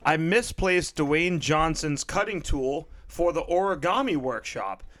I misplaced Dwayne Johnson's cutting tool for the origami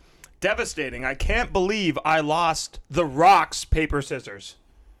workshop. Devastating. I can't believe I lost The Rock's paper scissors.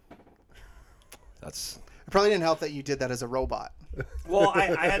 That's It probably didn't help that you did that as a robot. Well, I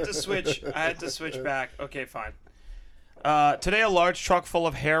had to switch. I had to switch back. Okay, fine. Today, a large truck full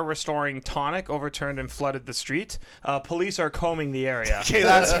of hair-restoring tonic overturned and flooded the street. Police are combing the area. Okay,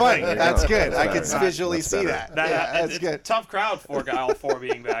 that's funny. That's good. I That's can better. visually That's see better. that. Yeah, that's it's good. a tough crowd for all four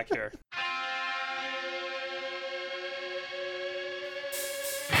being back here.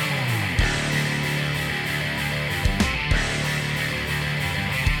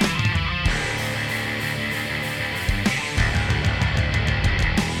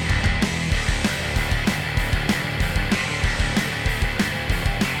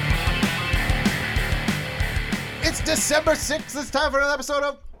 It's December 6th. It's time for another episode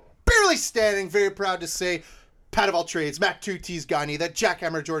of Barely Standing. Very proud to say, Pat of all trades, Matt 2T's Gani, the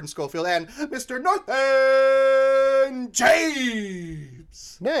jackhammer Jordan Schofield, and Mr. Northern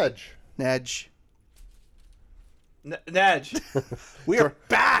James. Nedge. Nedge. Nedge. We are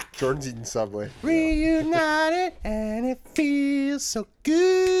back. Jordan's eating Subway. Reunited, and it feels so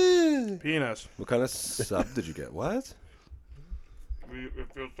good. Penis. what kind of sub did you get? What? It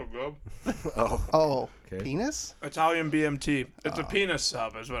feels so good. Oh, Okay. penis? Italian BMT. It's a penis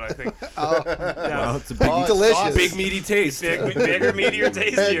sub, is what I think. Well, Yeah. it's a big, Delicious. big meaty taste. Bigger, meatier, It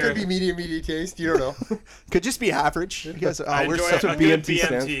tastier. could be medium taste. You don't know. Could just be average. Because, I we're enjoy such a a good BMT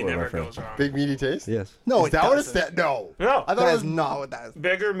stands BMT. for, my Never friend. goes wrong. Big meaty taste. Yes. No, Is it that what it doesn't. said? No. No. I thought That it is was. not what that is.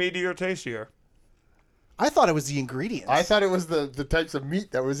 Bigger, meatier, tastier. I thought it was the ingredients. I thought it was the types of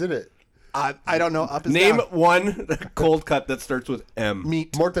meat that was in it. I don't know. Up is Name down. one cold cut that starts with M.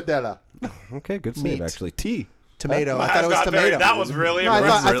 Meat, Mortadella. Okay, good save Meat. actually. T. tomato. I That's thought it was got tomato. very- that was really No, I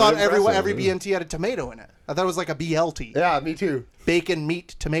impressive. thought Really every impressive. BMT had a tomato in it. I thought it was like a BLT. Yeah, me too. Bacon,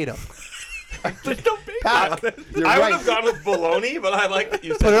 meat, tomato. There's no bacon. Pat, you're I would right. have gone with bologna, but I like that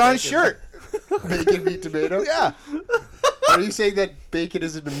you said Put it on a bacon. shirt. Bacon, meat, tomato. Yeah. Are you saying that bacon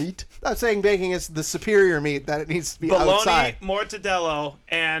isn't a meat? I'm saying bacon is the superior meat that it needs to be Bologna, outside. mortadello,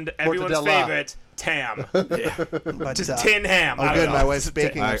 and everyone's Mortadella. favorite, tam. But, Just tin ham. Oh, I good. don't My know. wife's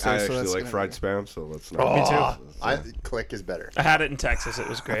baking. I upstairs, so actually that's like gonna fried be- spam, so let's not. I click is better. I had it in Texas. It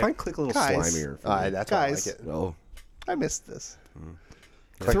was great. I find click a little Guys. slimier. For me. That's Guys. why I like it. Oh. I missed this.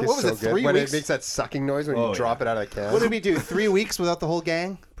 Click What is was so it, good. 3 when weeks? it makes that sucking noise when Oh, you drop it out of the can. What did we do? 3 weeks without the whole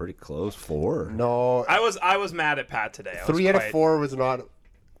gang? Pretty close. 4. No, I was mad at Pat today. I was 3 out of quite- 4 was not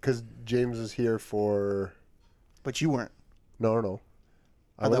because James was here for. But you weren't. No.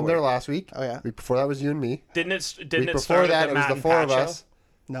 I that wasn't way. there last week. Oh, yeah. Week before that was you and me. Didn't Week it before start that at it the was Matt the and 4 Pat of show? us,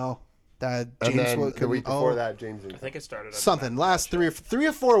 No. and James then was, the week before that James. I think it started at Something. Last 3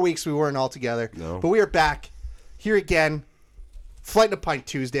 or 4 weeks we weren't all together. No. But we are back here again. Flight and a Pint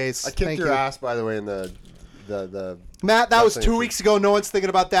Tuesdays. I kicked Thank your you. ass, by the way, in the Matt, that was Wrestling 2 weeks ago. No one's thinking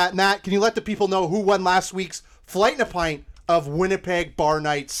about that. Matt, can you let the people know who won last week's Flight and a Pint of Winnipeg Bar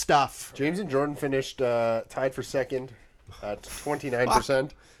Night stuff? James and Jordan finished tied for second at 29%,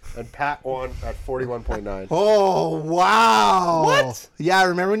 and Pat won at 41.9. Oh, wow. What? Yeah,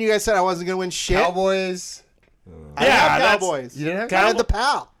 remember when you guys said I wasn't going to win shit? Cowboys. I Yeah, had that's- Cowboys. You didn't have I had the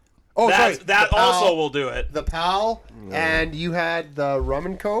Pal. Oh, sorry. That the Pal, also will do it. the Pal, and you had the rum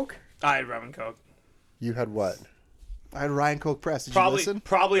and coke. I had rum and coke. You had what? I had Ryan Coke Press. Did you listen?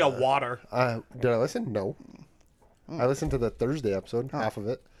 Probably a water. Did I listen? No. I listened to the Thursday episode, half of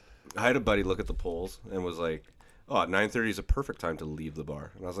it. I had a buddy look at the polls and was like, "Oh, 9:30 is a perfect time to leave the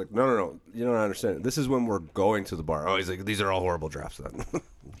bar." And I was like, "No, you don't understand. This is when we're going to the bar." Oh, he's like, "These are all horrible drafts." Then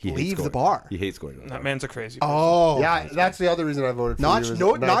he hates Leave the going- bar? He hates going to the bar. That man's a crazy person. Oh. Yeah, that's the other reason I voted for Not you. was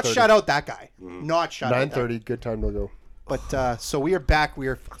no, at not 9:30. shout out that guy. Not shout out that guy. 9:30, good time to go. But so we are back. We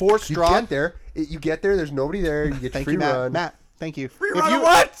are 4 You strong. get there. You get there. There's nobody there. You get Thank free you, Matt. run. Matt, thank you. Free run of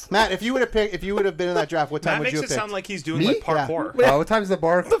what? Matt, if you would have been in that draft, what time That would makes you it have picked? sound like he's doing Me? like parkour. What time's the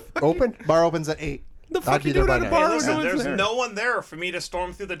bar open? Bar opens at 8. I'd be there by Hey, now. listen, no one's there's there. no one there for me to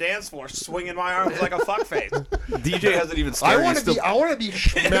storm through the dance floor, swinging my arms like a fuckface. DJ hasn't even I started. want He's to be. still- I want to be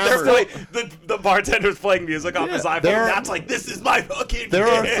They're hammered. playing, the bartender's playing music off his iPhone. There are- That's like, this is my fucking There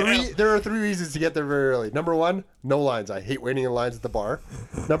are jam. There are three reasons to get there very early. Number one, no lines. I hate waiting in lines at the bar.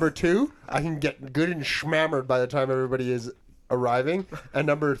 Number two, I can get good and schmammered by the time everybody is arriving. And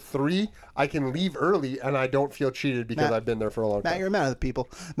number three, I can leave early and I don't feel cheated because Matt- I've been there for a long Matt, time. you're a man of the people.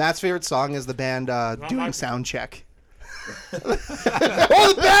 Matt's favorite song is the band doing my- sound check. Oh,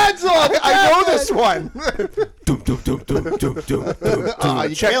 the bad song! I know this one. Doom, doom, doom, doom, doom, doom, doom,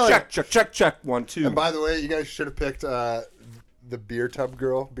 You check, kill it. check, check, check, check. 1, 2. And by the way, you guys should have picked the beer tub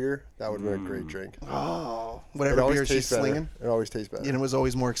girl beer. That would have been a great drink. Oh, It whatever always beer she's tastes better. slinging. It always tastes better. And it was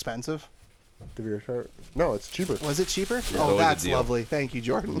always more expensive. The beer tub. No, it's cheaper. Was it cheaper? Oh, always a that's deal. lovely. Thank you,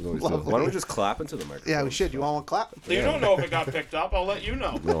 Jordan. Why Lovely. don't we just clap into the microphone? Yeah, we should. You want one clap? You don't know if it got picked up. I'll let you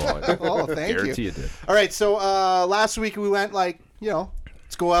know. No, I Oh, thank guarantee you. it did. All right, so last week we went like,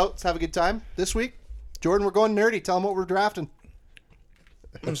 let's go out, let's have a good time. This week, Jordan, we're going nerdy. Tell them what we're drafting.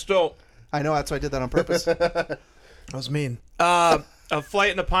 I'm still. I know, that's why I did that on purpose. That was mean. A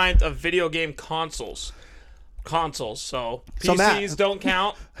flight and a pint of video game consoles. So So, PCs Matt- don't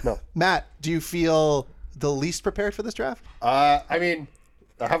count. Matt, do you feel the least prepared for this draft? I mean,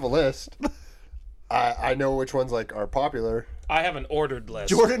 I have a list. I know which ones like are popular. I have an ordered list.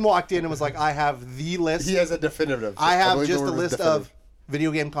 Jordan walked in and was like, I have the list. He has a definitive. I have believe the just a word was list definitive. of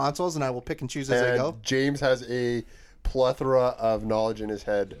video game consoles, and I will pick and choose as I And go. James has a plethora of knowledge in his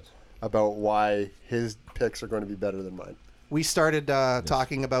head about why his picks are going to be better than mine. We started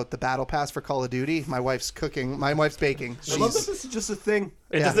talking about the battle pass for Call of Duty. My wife's cooking. My wife's baking. I love that this is just a thing.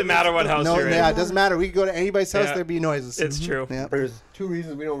 It Yeah. doesn't matter what house No, you're in. yeah, it doesn't matter. We could go to anybody's house, Yeah. there'd be noises. It's true. Yeah. There's two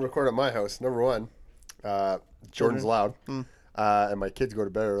reasons we don't record at my house. Number one, Jordan's loud, and my kids go to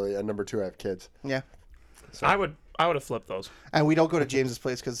bed early. And number two, I have kids. Yeah. I would have flipped those. And we don't go to James's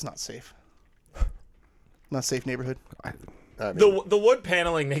place because it's not safe. Not a safe neighborhood. I mean, The wood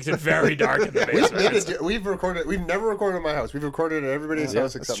paneling makes it very dark in the basement. we've recorded. We've never recorded at my house. We've recorded at everybody's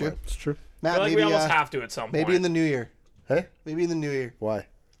house except true. mine. It's true. I Matt, feel like maybe, we almost have to at some point. maybe in the new year. Hey, Maybe in the new year. why?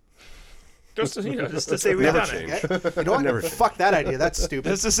 just to say we've Never done change. it. Okay? You know what? Never. Fuck that idea. That's stupid.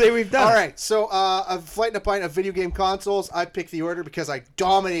 Just to say we've done All right, so a flight and a pint of video game consoles. I picked the order because I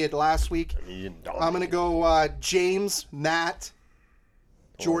dominated last week. I'm going to go James, Matt,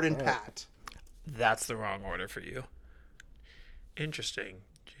 Jordan, Pat. That's the wrong order for you. Interesting,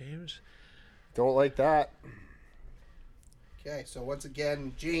 James. Don't like that. Okay, so once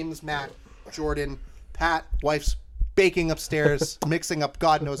again, James, Matt, Jordan, Pat, wife's baking upstairs, mixing up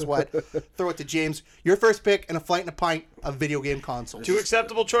God knows what. Throw it to James. Your first pick and a flight and a pint of video game consoles. Two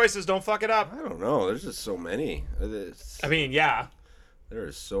acceptable choices. Don't fuck it up. I don't know. There's just so many. I mean, yeah. There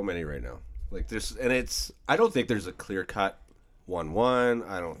is so many right now. Like there's, and it's. I don't think there's a clear cut 1-1.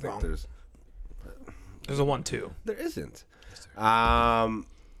 I don't think There's a 1-2. there isn't.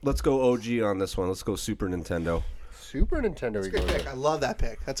 Let's go OG on this one. Let's go Super Nintendo. Super Nintendo. Good pick. I love that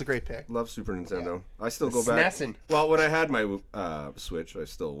pick. That's a great pick. Love Super Nintendo. I still go back. SNESing. Well, when I had my Switch, I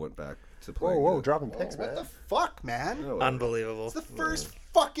still went back to Whoa, playing. whoa, dropping picks, What man. the fuck, man? Oh, well. Unbelievable. It's the first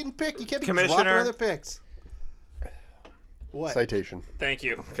fucking pick. You can't be dropping Commissioner. other picks. What? Citation. Thank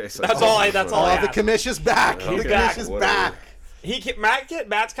you. Okay, so That's all I. That's all I Oh, the asked. commish is back. The Okay, commish is whatever. back.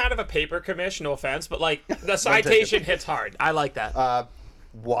 Matt's kind of a paper commish. No offense, but like the citation hits hard. I like that.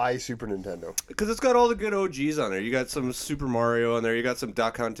 Why Super Nintendo? Because it's got all the good OGs on there. You got some Super Mario on there. You got some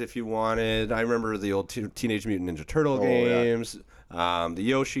Duck Hunt if you wanted. I remember the old Teenage Mutant Ninja Turtle games. The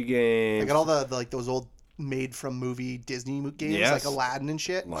Yoshi I games. got all the like those old made from movie Disney games Yes. like Aladdin and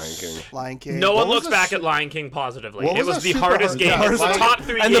shit. Lion King. Lion King. no one was looks the back su- at Lion King positively. What It was was the the super hardest hard- game. yeah, It was the Lion- top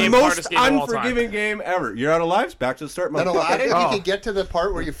 3 and game, the most hardest game of all time. unforgiving game ever. You're out of lives. Back to the start. Then Aladdin, Oh. you can get to the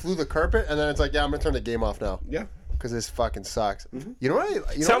part where you flew the carpet, and then it's like, yeah, I'm gonna turn the game off now Yeah. because this fucking sucks. You know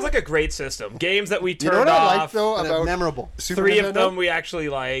what? Sounds like a great system. Games that we you know turned what I like off. though And about memorable. Super 3 Nintendo? of them we actually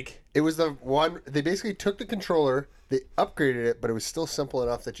like. It was the one they basically took the controller, they upgraded it, but it was still simple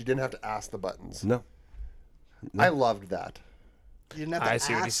enough that you didn't have to ask the buttons. No. I loved that. You didn't have to I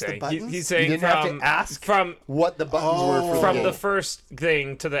see what he's ask the saying. buttons? He's saying You didn't have to from ask from What the buttons were for from the the game. first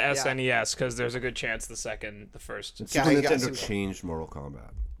thing to the SNES because there's a good chance the first. Super I got Nintendo you. changed Mortal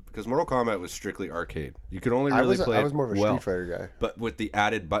Kombat. Because Mortal Kombat was strictly arcade. You could only I really was play I it was more of a well. Street Fighter guy. But with the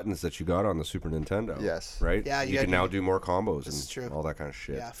added buttons that you got on the Super Nintendo, Yes. right? Yeah, you you can had- now do more combos is and true. all that kind of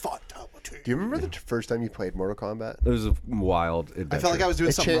shit. Yeah, fatality. Do you remember the first time you played Mortal Kombat? It was a wild adventure. I felt like I was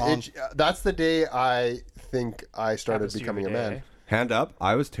doing something wrong. That's the day I think I started Happens to you becoming a every man. day. Hand up,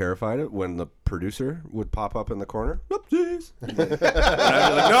 I was terrified of when the producer would pop up in the corner. Oopsies. And I'd be like,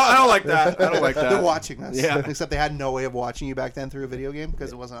 no, I don't like that. I don't like that. They're watching us. Yeah. Except they had no way of watching you back then through a video game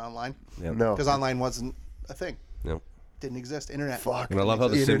because it wasn't online. Yep. No. Because online wasn't a thing. Yep. Didn't exist. Internet. Fuck. And I love how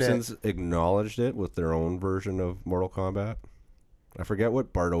the Internet. Simpsons acknowledged it with their own version of Mortal Kombat. I forget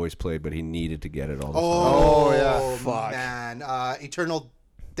what Bart always played, but he needed to get it all the time. Oh, yeah. Fuck. Man. Eternal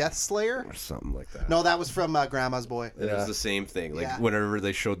Death Slayer? Or something like that. No, that was from Grandma's Boy. It was the same thing. Like Yeah. whenever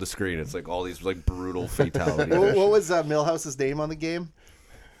they showed the screen, it's like all these like brutal fatalities. What was Millhouse's name on the game?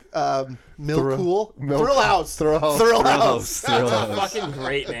 Millcool? Milk- Thrill House. Thrill House. Thrill House. Thrill That's a House. fucking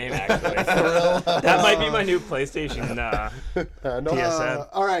great name, actually. That might be my new PlayStation. No, PSN.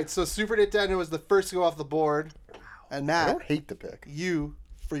 All right, so Super Nintendo was the first to go off the board. And I Matt, don't hate the pick. you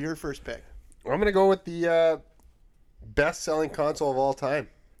for your first pick. I'm gonna go with the best-selling console of all time.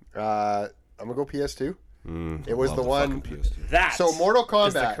 I'm gonna go PS2. It was Love the one. fucking PS2. That So Mortal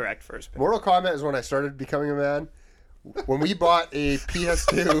is the Kombat. correct first pick. Mortal Kombat is when I started becoming a man. When we bought a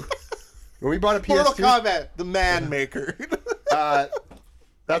PS2, Mortal Kombat, the man maker.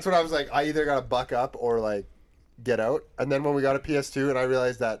 that's when I was like, I either gotta buck up or like get out. And then when we got a PS2, and I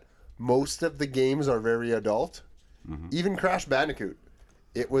realized that most of the games are very adult. Even Crash Bandicoot,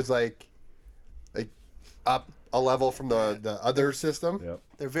 it was like up a level from the other system. Yep.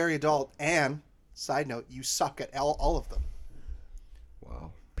 They're very adult. And side note, you suck at all of them.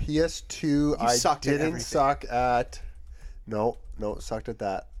 Wow. PS2, I sucked at didn't everything. suck at. No, sucked at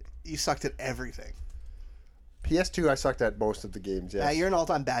that. You sucked at everything. PS2, I sucked at most of the games. Yes. Matt, you're an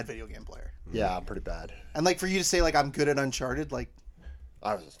all-time bad video game player. Yeah, I'm pretty bad. And like for you to say like I'm good at Uncharted, like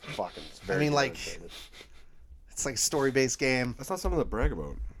I was fucking. Very mean, good like, at it. it's like a story-based game. That's not something to brag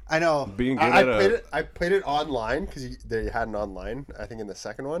about. I know. Being good I at played a... it. I played it online because they had an online. I think in the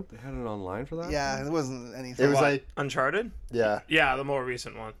second one. They had it online for that? Yeah, it wasn't anything. It was What? like Uncharted? yeah. Yeah, the more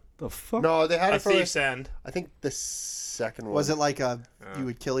recent one. The fuck? No, they had A it for. Like, Thief's End. I think the second one. Was it like you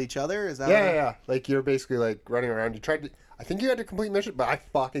would kill each other? Is that Yeah, what yeah, yeah. Like you're basically like running around. You tried to. I think you had to complete mission, but I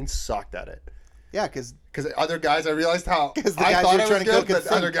fucking sucked at it. Yeah, because Because other guys, I realized how 'Cause the I guys thought you were I was trying to kill good, could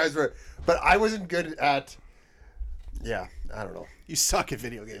but other think. guys were. But I wasn't good at. Yeah, I don't know. you suck at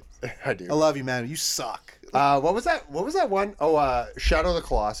video games. I do. I love you, man. You suck. What was that? What was that one? Oh, Shadow of the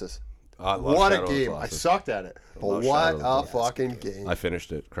Colossus. I love What Shadow a of the game! I Colossus. sucked at it. But love what Shadow of the a Colossus. fucking game! I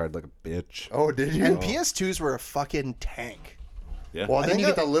finished it. Cried like a bitch. Oh, did you? And PS2s were a fucking tank. Yeah. Well, then think you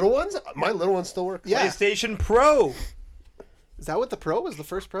get that- the little ones. My little ones still work. Yeah. PlayStation Pro. Is that what the Pro was? The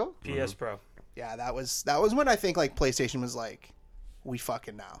first Pro? PS Pro. Yeah, that was when I think like PlayStation was like, we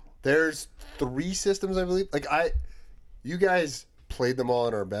fucking now. There's 3 systems, I believe. Like you guys played them all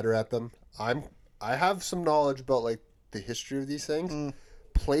and are better at them. I have some knowledge about like the history of these things.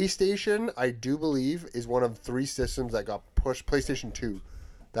 PlayStation, I do believe, is one of 3 systems that got pushed. PlayStation 2,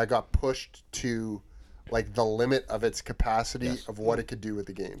 that got pushed to like the limit of its capacity of what it could do with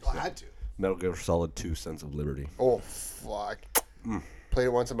the games. I had to. Metal Gear Solid 2 Sense of Liberty. Oh fuck! Played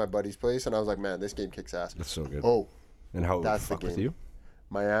it once at my buddy's place, and I was like, man, this game kicks ass. That's so good. Oh, And how it would that's the fuck with game. you?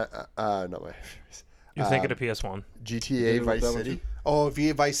 my not my You're thinking of PS1. GTA Vice that one City. too? Oh,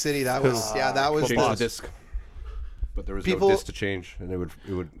 Vice City. That was that was Change the boss. disc. But there was People- no disc to change, and it would.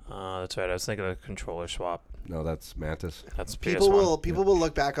 That's right. I was thinking of controller swap. No, that's Mantis. That's PS1. People will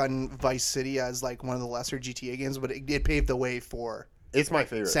look back on Vice City as like one of the lesser GTA games, but it paved the way for It's my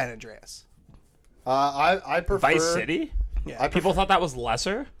favorite. San Andreas. I prefer Vice City? Yeah, People thought that was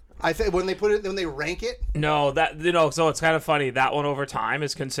lesser? I think when they rank it, No, so it's kind of funny. That one over time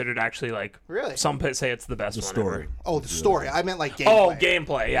is considered actually like Really? some say it's the best one Story. ever. oh, the story. I meant like gameplay. Oh,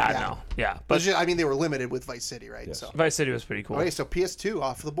 gameplay. Yeah, Yeah. no. Yeah. But But I mean, they were limited with Vice City, right? So Vice City was pretty cool. okay, so PS2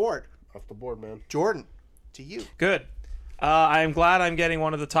 off the board. off the board, man. Jordan, to you. Good. I'm glad I'm getting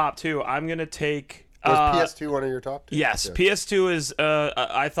one of the top 2. I'm going to take Was PS2 one of your top 2? Yes, PS2 is.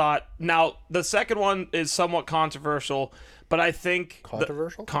 I thought. Now the second one is somewhat controversial, but I think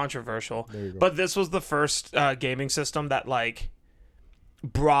Controversial? controversial. But this was the first gaming system that like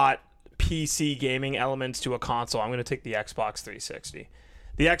brought PC gaming elements to a console. I'm going to take the Xbox 360.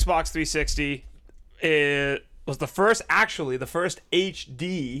 The Xbox 360 was the first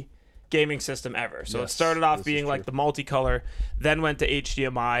HD gaming system ever. So it started off being like the multicolor, then went to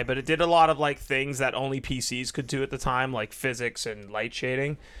HDMI, but it did a lot of like things that only PCs could do at the time, like physics and light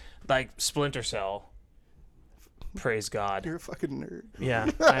shading, like Splinter Cell. Praise God. You're a fucking nerd. Yeah,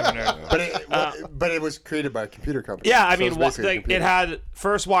 I'm a nerd. But it was created by a computer company. Yeah, I so mean, it's basically a it computer. had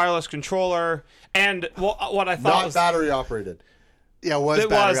first wireless controller, and what I thought not was battery operated. Yeah, it was it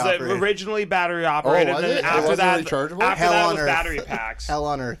battery was operated. originally battery operated. was and then it? It after wasn't that, rechargeable? after Hell that on was earth. battery packs. Hell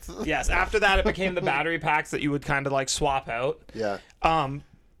on earth. Yes, after that it became the battery packs that you would kind of like swap out. Yeah.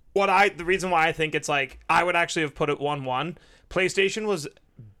 The reason why I think it's like I would actually have put it 1-1. PlayStation was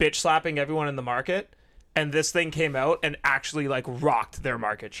bitch slapping everyone in the market, and this thing came out and actually like rocked their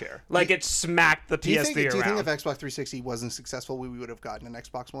market share. Like it smacked the Do you PS3 think if around. Xbox 360 wasn't successful, we would have gotten an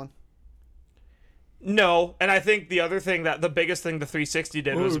Xbox One? No, and I think the other thing the biggest thing the 360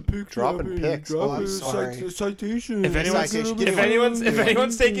 did was Dropping picks. Oh, I'm sorry. Citation. if anyone's Citation. Give me if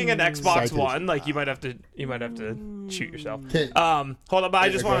anyone's taking an Xbox Citation. One, like you might have to shoot yourself. Okay. Hold on, but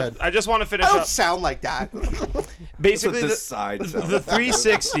go ahead. I just want to finish I don't up. sound like that. Basically, This side the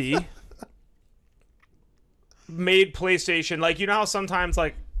 360 made PlayStation like how sometimes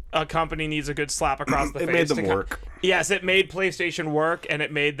like a company needs a good slap across the It face. made them to come- work. Yes, it made PlayStation work, and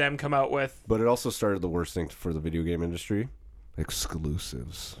it made them come out with. But it also started the worst thing for the video game industry: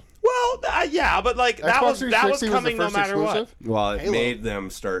 exclusives. Well, yeah, but like that Xbox was 360 was coming the no first matter exclusive? Well, it Halo. made them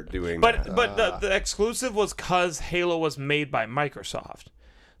start doing that. what. But the exclusive was because Halo was made by Microsoft.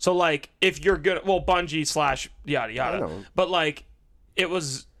 So like, if you're good, well, Bungie / yada yada. know. But like,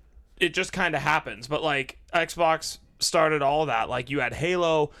 it just kind of happens. But like, Xbox started all that. Like, you had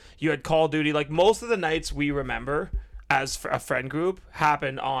Halo, you had Call of Duty. Like, most of the nights we remember as a friend group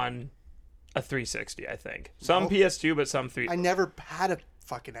happened on a 360. I think some PS2, but some 3. I never had a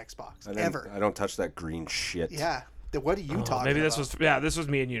fucking Xbox ever. I don't touch that green shit. Yeah. What are you talking about? Maybe this was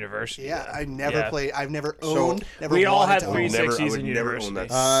me in university. Yeah, then. I never Yeah. played. I've never owned. Never we all wanted had to own. 360s I would in never university. own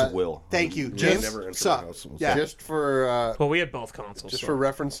that swill. Thank you, I would James. never enter So, my house. yeah. Just for Well, we had both consoles. just so. for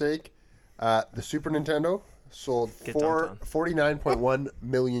reference sake, the Super Nintendo sold Get dunked on. 49.1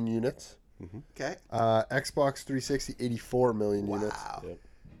 million units. Okay. Xbox 360 84 million units. Wow.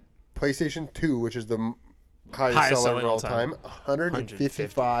 PlayStation 2, which is the highest Highest seller selling of all all time. time,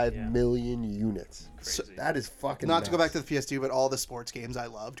 155 yeah. million units. So that is fucking Not to go back nuts. to the PS2, but all the sports games I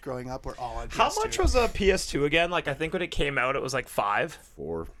loved growing up were all on PS2. How much was a PS2 again? Like, I think when it came out, it was like 5.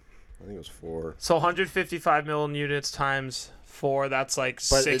 4. I think it was 4. So 155 million units times 4, that's like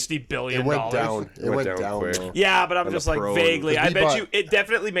But $60 billion. It went down. It went went down down. quick. though. Yeah, but I'm And just the like Pro vaguely. and- I bet But- you it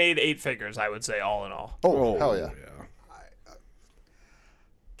definitely made 8 figures, I would say, all in all. Oh, hell yeah.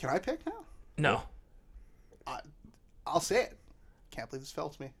 Can I pick now? No. I'll say it. Can't believe this fell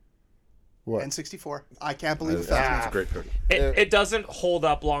to me. What? N64. I can't believe it That's fell a to me. great pick. It doesn't hold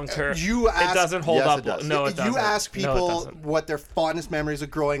up long term. You it asked- doesn't hold Yes, up. it does. No, it doesn't. You ask No, it people doesn't. what their fondest memories of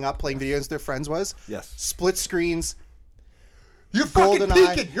growing up playing video games with their friends was. Yes. Split screens. You're fucking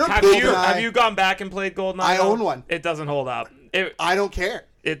GoldenEye. peeking. You're Have GoldenEye. you have you gone back and played GoldenEye? I own one. It doesn't hold up. I don't care.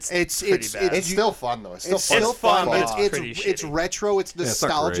 It's It's pretty bad. It's still fun though. It's still It's fun. still It's fun, fun. but It's it's pretty it's shitty. retro. It's it's not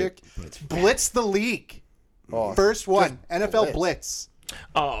nostalgic. great, Blitz the League. Oh, First one. just NFL Blitz.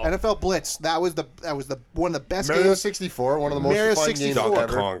 Oh, NFL Blitz. That was the one of the best Mario games. 64, one of the most Mario fun 64. games Donkey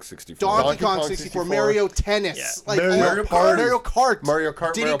ever. Kong 64. Donkey Kong 64, Mario Tennis, Yeah. like Mario oh, Kart. Mario Kart, Mario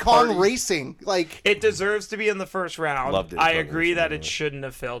Kart, Diddy Mario Kong Party. Racing. Like it deserves to be in the first round. Loved it. I Loved it. agree that it Yeah. shouldn't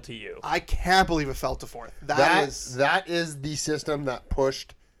have fell to you. I can't believe it fell to fourth. That is That is the system that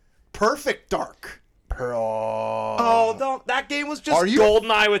pushed Perfect Dark. Oh, don't! That game was just Are you-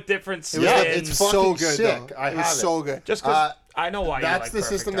 GoldenEye with different skins. Yeah, It it's was fucking so good. sick. Though. I it was have it. so good. Just because I know why. That's you like the Perfect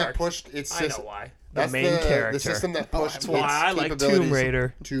system Dark. that pushed its I know system. why. The That's main character. The system that pushed that's its why I like Tomb capabilities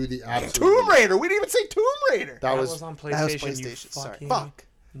Raider. to the absolute. Tomb Raider. We didn't even say Tomb Raider. That That was. was on PlayStation. That was You PlayStation. Sorry. fucking Fuck.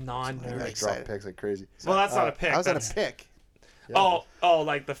 non-nerd. I dropped excited. picks like crazy. Well, that's not a pick. I was at a that's- pick. Oh,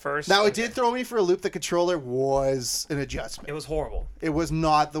 like the first. Now it okay. did throw me for a loop. The controller was an adjustment. It was horrible. It was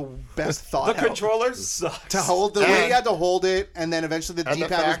not the best thought. The out. controller sucks. to hold the way you had to hold it, and then eventually the And the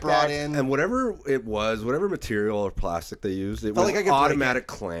D-pad was fact brought that- in. And whatever it was, whatever material or plastic they used, it Felt was like I could break automatic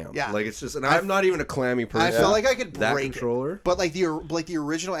clam. Yeah. Like it's just, and I'm not even a clammy person. I felt like I could that break controller. it. But like the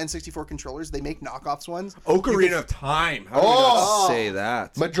original N64 controllers, they make knockoffs ones. Ocarina of Time. How do Oh! you not say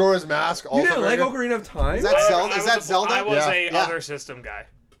that? Majora's Mask. You Also didn't like very good. Ocarina of Time? Is that Zelda? I Is was that a- Zelda? I was Yeah. a Yeah. other system guy.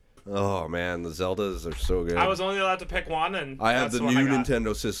 Oh man, the Zeldas are so good. I was only allowed to pick one, and I have that's the what new I got.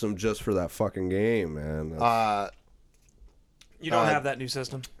 Nintendo system just for that fucking game, man. That's- You don't have that new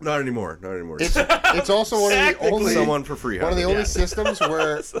system. not anymore. Not anymore. It's also one of the Technically. only Someone for free. one of the has it. only systems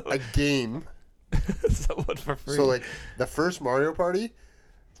where a game. Someone for free. So like the first Mario Party.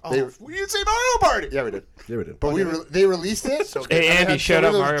 Oh, we didn't say Mario Party. Yeah, we did. Yeah, we did. But they released it. So Hey, and Andy, had shut some up,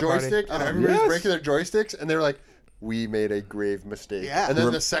 of those Mario Party. joysticks, and everybody's Yes. breaking their joysticks, and they were like, "We made a grave mistake." Yeah. And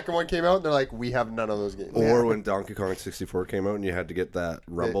then the second one came out, and they're like, "We have none of those games." Or when Donkey Kong 64 came out and you had to get that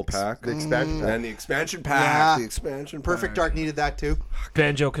Rumble pack. the expansion pack. And the expansion pack. Yeah. The expansion Perfect pack. Dark needed that too.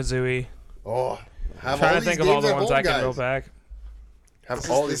 Banjo Kazooie. Oh, have Trying all to these think of all games the at ones home, I can go guys. back. Have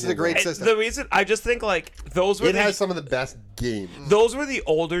all This these is a games great at home. system. The reason I just think like those were It the has some of the best games. those were the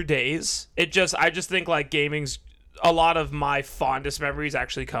older days. I just think like gaming's a lot of my fondest memories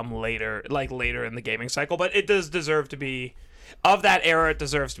actually come later, like later in the gaming cycle. But it does deserve to be of that era. It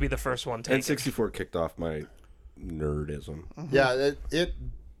deserves to be the first one taken. And 64 kicked off my nerdism. Yeah, it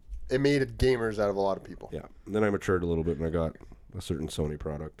made gamers out of a lot of people. Yeah. And then I matured a little bit and I got a certain Sony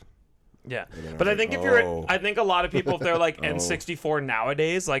product. Yeah, then I but I was think like, if you're, oh. I think a lot of people, if they're like N64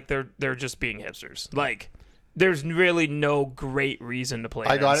 nowadays, like they're just being hipsters. Like, there's really no great reason to play.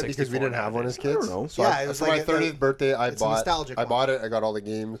 I an got it N64 because we didn't have one as nowadays. kids. know. So Yeah, it was for like my a- 30th birthday, I it's a nostalgic one. bought it. I got all the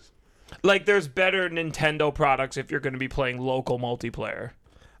games. Like, there's better Nintendo products if you're going to be playing local multiplayer.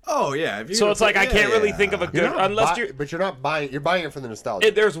 Oh yeah. So it's like I can't really think of a good unless you're. But you're not buying. You're buying it for the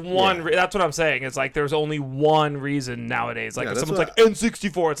nostalgia. There's one. That's what I'm saying. It's like there's only one reason nowadays. Like Yeah, if that's someone's like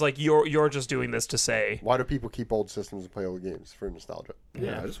N64, it's like you're just doing this to say. Why do people keep old systems and play old games for nostalgia?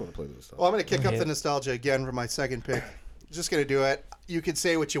 Yeah, I just want to play this stuff. Well, I'm going to kick up the nostalgia again for my second pick. Just going to do it. You could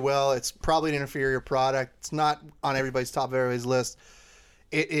say what you will. It's probably an inferior product. It's not on everybody's top of everybody's list.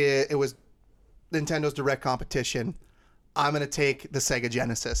 It was Nintendo's direct competition. I'm going to take the Sega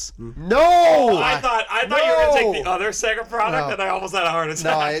Genesis. No. I thought you were gonna take the other Sega product, No. and I almost had a heart attack.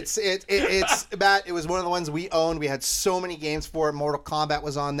 No, it's Matt. It was one of the ones we owned. We had so many games for it. Mortal Kombat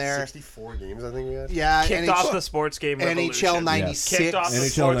was on there. 64 games, I think we had. Yeah, kicked off the sports game revolution. NHL '96. Kicked off the NHL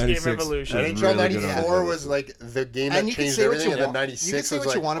sports game 96. revolution. NHL Really good 94 on was like the game that And you can changed say what everything, you and then want. 96 You can say was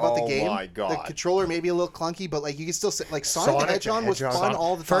what you like, want about the game. Oh my god. The controller may be a little clunky, but like you can still say, like Sonic the Sonic the Hedgehog was Hedgehog. fun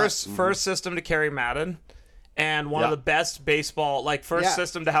all the time. First system to carry Madden, and one of Yeah. the best baseball first Yeah.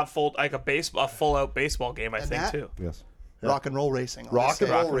 system to have full out baseball game. I think that- too. Yes. Rock and roll racing. I'll Rock just and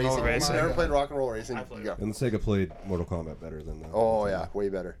say. roll and roll racing. racing. If you never played rock and roll racing? You go. And Sega played Mortal Kombat better than that. Oh yeah, way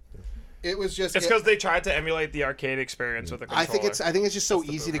better. It was just. It's because they tried to emulate the arcade experience with a controller. I think it's just so That's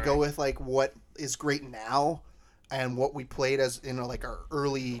the easy to go boomerang. with like what is great now, and what we played as like our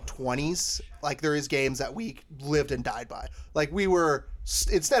early 20s. Like there is games that we lived and died by. Like we were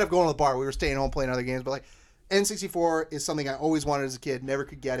instead of going to the bar, we were staying home playing other games. But like N64 is something I always wanted as a kid, never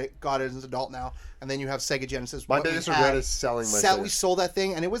could get it, got it as an adult now. And then you have Sega Genesis. My What we biggest had- regret is selling my We Sega. sold that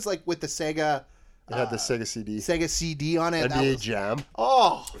thing, and it was like with the Sega It had the Sega CD. On it. That NBA was- Jam.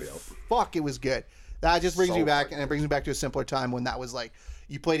 Oh, fuck! It was good. That just brings So me back, fucking and it brings me back to a simpler time when that was like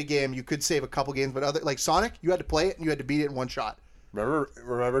you played a game, you could save a couple games, but other like Sonic, you had to play it and you had to beat it in one shot.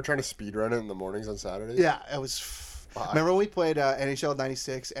 Remember trying to speed run it in the mornings on Saturdays? Yeah, it was. Remember when we played NHL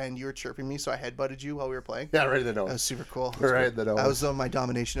 '96 and you were chirping me, so I headbutted you while we were playing? Yeah, right in the That nose. was super cool. Right in the nose. That was my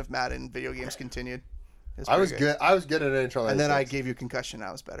domination of Madden video games continued. It I was pretty good. I was good at NHL. And then I 96. gave you a concussion.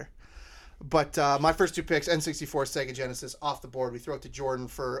 I was better. But my first two picks, N64, Sega Genesis, off the board. We throw it to Jordan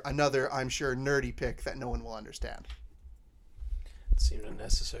for another, I'm sure, nerdy pick that no one will understand. Seemed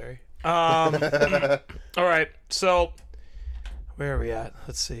unnecessary. All right, so where are we at?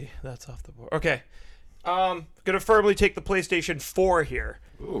 Let's see. That's off the board. Okay. Gonna firmly take the PlayStation 4 here.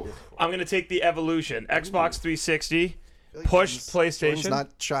 I'm gonna take the Evolution. Xbox 360. Push Jordan's PlayStation.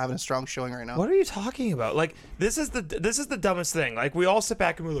 not having a strong showing right now. What are you talking about? Like this is the dumbest thing. Like we all sit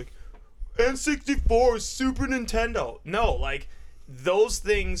back and we're like, N64 is Super Nintendo. No, like those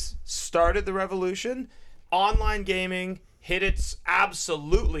things started the revolution. Online gaming hit its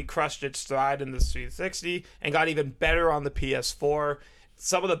absolutely crushed its stride in the 360 and got even better on the PS4.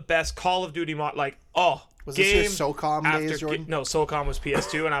 Some of the best Call of Duty Was this your SOCOM days, Jordan? No, SOCOM was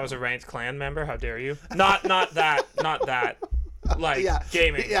PS2 and I was a ranked clan member. How dare you? Not that. Like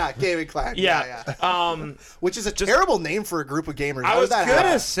gaming. Yeah, gaming clan. Yeah. Which is a terrible name for a group of gamers. I How was did that gonna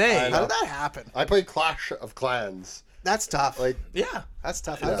happen? say. How did that happen? I played Clash of Clans. That's tough. Like Yeah. That's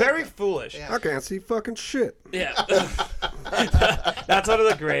tough. Very foolish. Yeah. I can't see fucking shit. Yeah. That's one of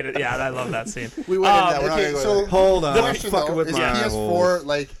the greatest. Yeah, I love that scene. We went into that. We're not okay, gonna go so there. Hold on, the I'm question fucking though, with is my PS4 eyeballs.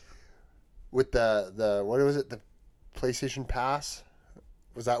 like with the what was it, the PlayStation Pass?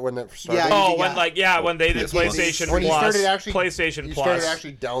 Was that when it started? Yeah, Oh, Yeah. when they did PS Plus. PlayStation when you Plus, started actually PlayStation you Plus. started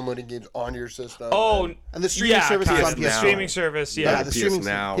actually downloading games on your system. Oh, And the streaming service kind is of. on The PS4. streaming service, Yeah, yeah. the PS streaming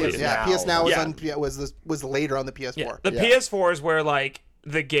Now PS, is yeah, now. PS Now Yeah. was later on the PS4. Yeah. The Yeah. PS4 is where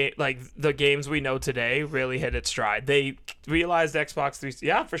the games we know today really hit its stride. They realized Xbox 360.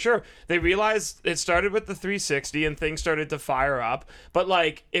 Yeah, for sure. They realized it started with the 360 and things started to fire up. But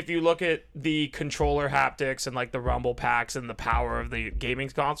if you look at the controller haptics and the rumble packs and the power of the gaming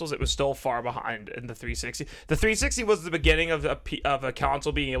consoles, it was still far behind in the 360. The 360 was the beginning of a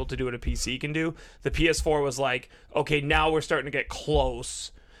console being able to do what a PC can do. The PS4 was okay, now we're starting to get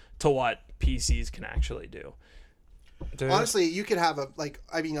close to what PCs can actually do. Dude. Honestly, you could have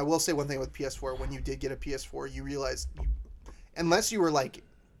I will say one thing with PS4. When you did get a PS4, you realized, unless you were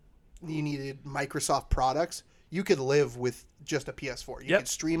you needed Microsoft products, you could live with just a PS4. You could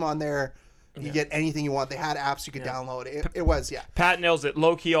stream on there. You get anything you want. They had apps you could download. It was, Pat nails it.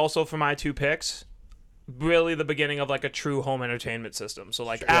 Low key also for my two picks. Really the beginning of a true home entertainment system. So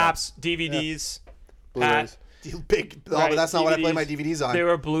apps, DVDs, Blu-rays. Big. Oh, Right, but that's not what I play my DVDs. DVDs on. There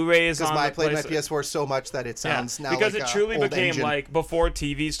were Blu-rays on Because I the played my place- PS4 so much that it sounds now because like it a truly old became engine. before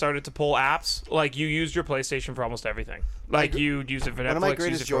TV started to pull apps. You used your PlayStation for almost everything. You'd use it for Netflix. One of my use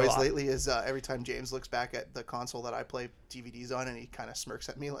greatest it for a joys lot. lately is every time James looks back at the console that I play DVDs on, and he kind of smirks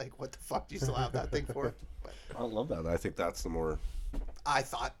at me like, "What the fuck do you still have that thing for?" But I love that. I think that's the more. I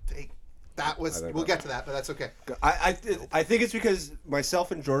thought, hey, That was. We'll get to that, but that's okay. I think it's because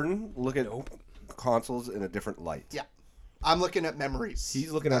myself and Jordan look at consoles in a different light. Yeah. I'm looking at memories.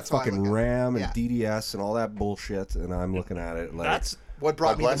 He's looking That's at what I fucking look at. RAM and Yeah. DDS and all that bullshit, and I'm looking at it like That's What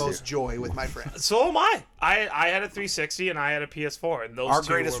brought me the bless you. most joy with my friends. so am I. I had a 360 and I had a PS4, and those our two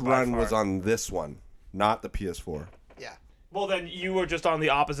greatest were by run far- was on this one, not the PS4. Yeah. Well, then you were just on the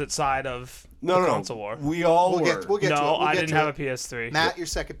opposite side of No, the no, console war. we all We'll were. get to it. No, We'll I get didn't to have it. a PS3. Matt, your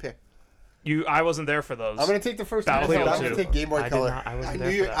second pick. I wasn't there for those. I'm gonna take the first one. I'm Battlefield gonna 2. take Game Boy I did Color. not. I wasn't I there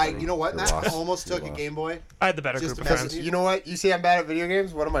knew for you. that. You know what, You Matt? lost. Almost You took a lost. Game Boy. I had the better Just group of because friends. You know what? You say I'm bad at video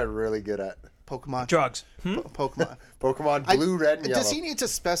games. What am I really good at? Pokemon. Drugs. Pokemon. Pokemon Blue, Red, and Yellow. Does he need to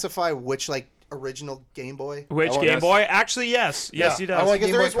specify which original Game Boy? Which I want- Game yes. Boy? Actually, yes. Yes, he I does. want Because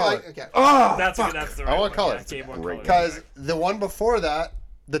Game there Boy is one. Color. Okay. That's the right I want one. color. Yeah, Game Boy Great. Color. Because the one before that,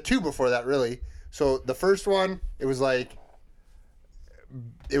 the two before that, really. So the first one, it was like,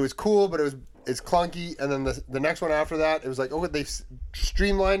 it was cool, but it's clunky. And then the next one after that, it was like, oh, they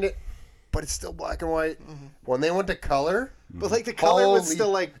streamlined it, but it's still black and white. When they went to color, But the color was holy-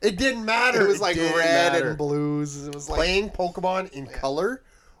 still it didn't matter. it was like didn't red matter. and blues. It was like Playing Pokemon in color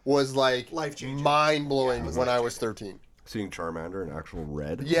was like Life-changing. mind blowing when I was 13. Seeing Charmander in actual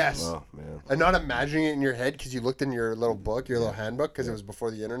red. Yes. Oh man. And not imagining it in your head because you looked in your little book, your little handbook, because it was before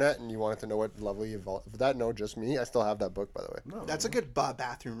the internet, and you wanted to know what lovely evolved. That no, just me. I still have that book, by the way. that's a good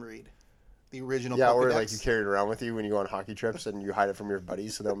bathroom read. The original. Yeah, or Pokédex. like you carry it around with you when you go on hockey trips, and you hide it from your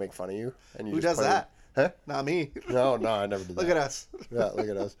buddies so they'll make fun of you. And you Who just does put it- that? Huh? Not me. No, I never did that. Look at us. Yeah, look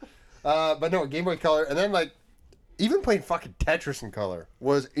at us. But no, Game Boy Color, and then even playing fucking Tetris in color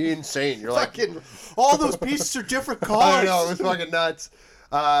was insane. You're like, Fucking all those pieces are different I colors. know, it was fucking nuts.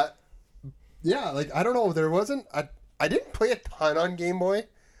 Yeah, I don't know. There wasn't. I didn't play a ton on Game Boy.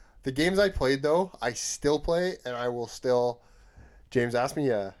 The games I played though, I still play, and I will still. James asked me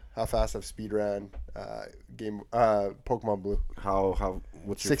how fast I've speedran Pokemon Blue. How?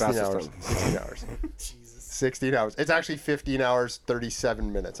 What's your 16 fastest hours. time? 16 hours. Jesus. 16 hours. It's actually 15 hours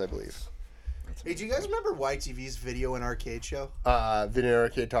 37 minutes, I believe. Hey, do you guys remember YTV's video and arcade show? Video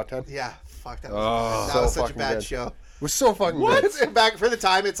Arcade Top 10. Yeah, fuck that. That So was such a fucking bad good. show. It was so fucking good. Back for the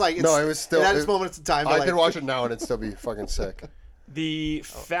time, it's like No, it was still. It had its moments of time. But I could watch it now and it'd still be fucking sick. The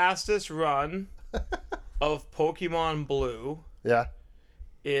fastest run of Pokemon Blue Yeah.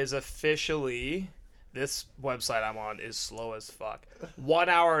 is officially, this website I'm on is slow as fuck. 1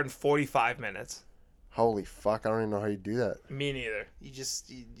 hour and 45 minutes. Holy fuck! I don't even know how you do that. Me neither.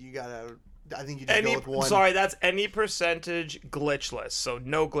 You gotta. I think you just go with one. Sorry, that's any percentage glitchless. So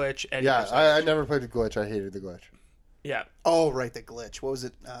no glitch. Any Yeah, percentage. I never played the glitch. I hated the glitch. Yeah. Oh, right, the glitch. What was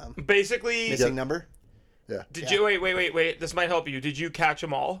it? Basically, Missing number. Yeah. did you wait? This might help you. Did you catch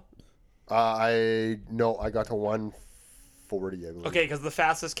them all? I got to 140, I believe. Okay, because the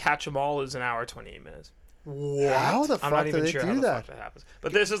fastest catch them all is an hour 28 minutes. How the I'm fuck not do even they sure how do the that? fuck that happens.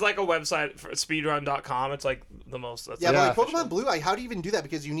 But this is like a website for speedrun.com. It's like the most. That's Yeah, like but Yeah. Pokemon Blue, how do you even do that?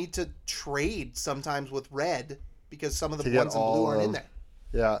 Because you need to trade sometimes with Red because some of the To get ones in Blue all aren't in of- there.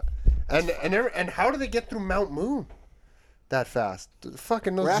 Yeah, and how do they get through Mount Moon that fast?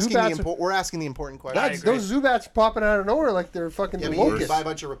 Fucking those Zubats. We're asking the important question. agree. Those Zubats popping out of nowhere like they're fucking Yeah, but you locusts. buy a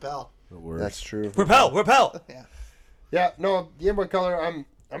bunch of Repel. That's true. repel. Yeah. Yeah, no, Game Boy Color.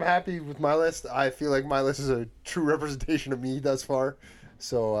 I'm happy with my list. I feel like my list is a true representation of me thus far.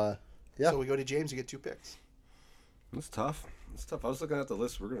 So yeah. So we go to James. You get 2 picks. It's tough. It's tough. I was looking at the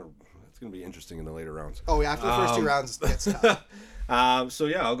list. It's gonna be interesting in the later rounds. Oh, after the first 2 rounds, it gets tough. So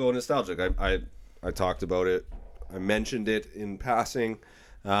yeah, I'll go nostalgic. I talked about it. I mentioned it in passing.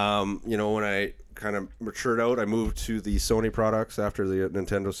 When I kind of matured out, I moved to the Sony products after the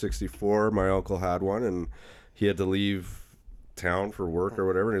Nintendo 64. My uncle had one, and he had to leave town for work or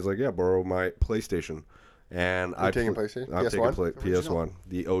whatever. And he's like, "Yeah, borrow my PlayStation." And I'm taking PlayStation? I'm taking PS1? PS1,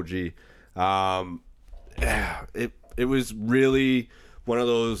 the OG. It was really one of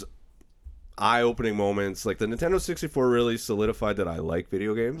those eye-opening moments. Like the Nintendo 64 really solidified that I like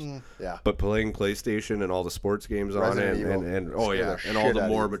video games. Yeah. But playing PlayStation and all the sports games on Resident it, Evil and scared the and all shit the out of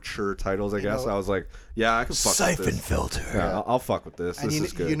more you. mature titles, I guess. I was like, yeah, I can fuck with this. filter. Yeah, I'll fuck with this. And This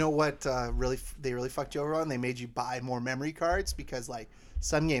is good. you know what? They really fucked you over on. They made you buy more memory cards because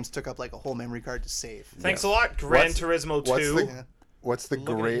some games took up like a whole memory card to save. Thanks a lot, Gran What's- Turismo 2. What's the Look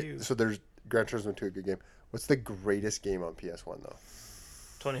at you. great? So there's Gran Turismo 2, a good game. What's the greatest game on PS1 though?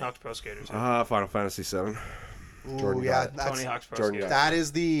 Tony Hawk's Pro Skaters. Final Fantasy 7. Ooh, yeah, got it. Tony Hawk's Pro Jordan Skaters. that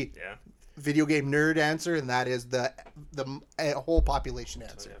is the Yeah. video game nerd answer, and that is the whole population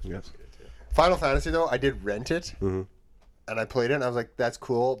answer. Yeah. Final Fantasy though, I did rent it, Mm-hmm. and I played it, and I was like, that's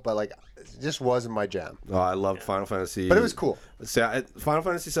cool, but like, it just wasn't my jam. Oh, I loved Final Fantasy. But it was cool. See, Final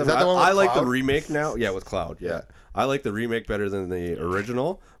Fantasy 7. that the one with I like the Cloud? remake now. Yeah, with Cloud. Yeah. I like the remake better than the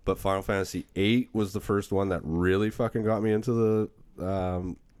original. But Final Fantasy 8 was the first one that really fucking got me into the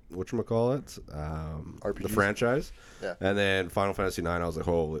whatchamacallit? The RPGs? franchise. Yeah. And then Final Fantasy 9, I was like,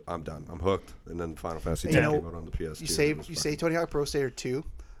 oh, I'm done. I'm hooked. And then Final Fantasy 10 came out on the PS2. You say Tony Hawk Pro Skater 2.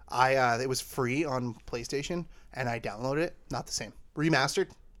 It was free on PlayStation, and I downloaded it. Not the same. Remastered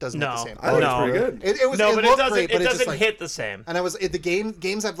doesn't hit the No. same. I think No. it's pretty good. It was No, it but looked it doesn't. great, but It it's just doesn't like, hit the same. And I was the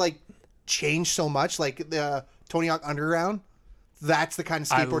games have like changed so much. Like the Tony Hawk Underground, that's the kind of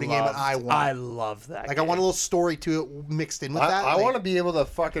skateboarding game that I want. I love that. Like I want a little story to it mixed in with that. I like, want to be able to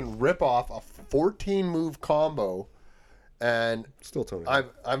fucking rip off a 14 move combo, and Still Tony.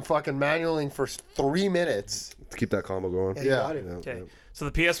 I'm fucking manualing for 3 minutes. to keep that combo going. you got it. Yeah, Okay, yeah. so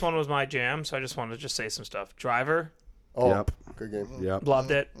the PS1 was my jam, so I just wanted to just say some stuff. Driver, Oh, Yep. good game. Yep.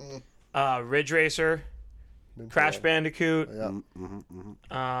 loved it. Ridge Racer, Crash Bandicoot. Yeah.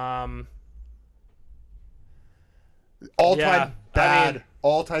 All Yeah, time I bad. mean-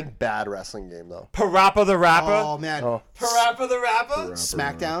 All time bad wrestling game though. Parappa the Rapper. Oh man, Oh. Parappa the Rapper.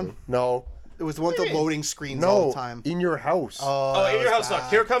 SmackDown. No. It was the one with the loading screens all No. the time. In your house. Oh, that in your was house bad.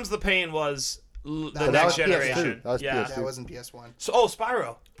 sucked. Here Comes the Pain was the That next was PS2. generation. That was yeah. PS2. That wasn't PS1. So,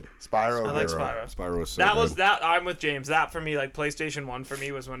 Spyro. Spyro. I like Hero. Spyro. Spyro was so That good. was that. I'm with James. That for me, like PlayStation 1 for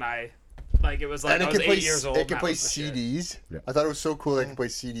me was when I, like, it was like And I it was can play. 8 years old. It and can that play was the shit. CDs. Yeah. I thought it was so cool that it could play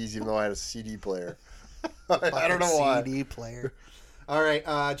CDs, even though I had a CD player. I don't know why. CD player. All right,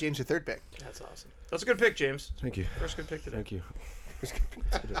 James, your third pick. That's awesome. That's a good pick, James. Thank you. First good pick today. Thank you.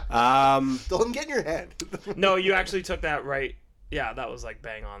 Don't get in your head. No, you actually took that right. Yeah, that was like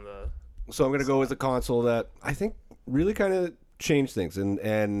bang on the. So I'm gonna go with a console that I think really kind of changed things,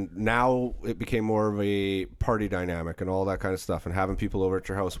 and now it became more of a party dynamic and all that kind of stuff, and having people over at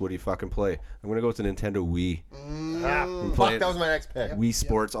your house. What do you fucking play? I'm gonna go with the Nintendo Wii. Yeah. And play Fuck, it- that was my next pick. Wii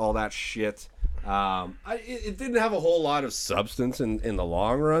Sports, all that shit. It didn't have a whole lot of substance in the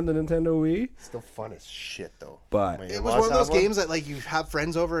long run, the Nintendo Wii, Still fun as shit though. but My It was in-laws one of those have games that like you have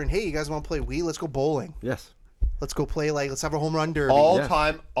friends over and hey, you guys want to play Wii? Let's go bowling. yes, Let's go play let's have a home run derby. All Yeah.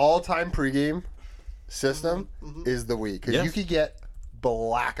 time pregame system is the Wii because Yes. you could get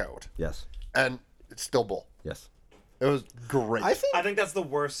blackout yes, and it's still bull. yes. It was great. I think I think that's the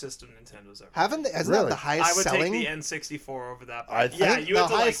worst system Nintendo's ever. hasn't that Really? the I highest would selling? take the N64 over that. I yeah, think you the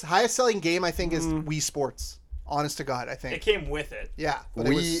had to highest selling game I think is Wii Sports. Honest to God, I like. It think. came with it. Yeah, but it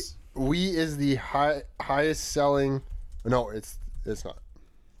Wii was Wii is the highest selling. No, it's not.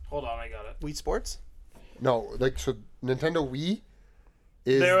 Hold on, I got it. Wii Sports. No, like so Nintendo Wii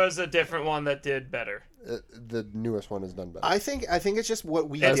is There was a different one that did better. the newest one is done better. I think it's just what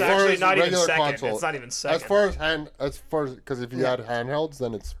we It's did. actually as not even regular second. console, It's not even second. as far as because if you add handhelds,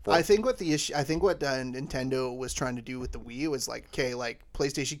 then it's fourth. I think what the issue, what Nintendo was trying to do with the Wii was like, okay, like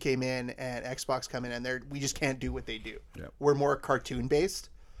PlayStation came in and Xbox come in, and we just can't do what they do. Yep. We're more cartoon based,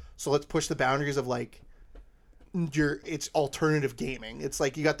 so let's push the boundaries of like it's alternative gaming. It's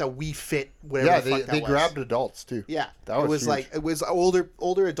like you got the Wii Fit, whatever. yeah, the fuck they that was. grabbed adults too. Yeah, That it was was huge. like it was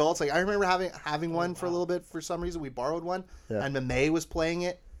older adults. Like I remember having one for a little bit. For some reason, we borrowed one, Yeah. and Mamay was playing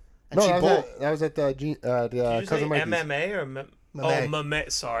it. And No, she that was at the Did you say cousin Mikey's. MMA or Mamay. Oh,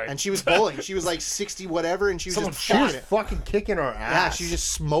 Mamay. Sorry. and she was bowling. She was like 60 whatever, and she was just She was fucking it. fucking kicking our Yeah, ass. she was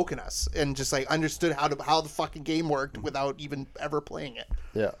just smoking us, and just like understood how the fucking game worked without even ever playing it.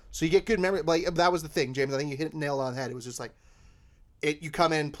 yeah. So you get good memory. Like that was the thing, James. I think you hit it nail on the head. It was just like, you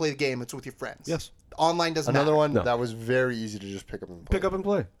come in, play the game. It's with your friends. Yes. Online doesn't Another matter. one No. that was very easy to just pick up and play. Pick up and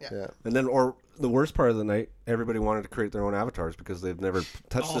play. Yeah. And then, or the worst part of the night, everybody wanted to create their own avatars because they've never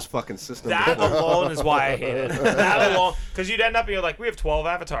touched this fucking system. That before. alone is why I hate it. That alone, because you'd end up and you're like, we have 12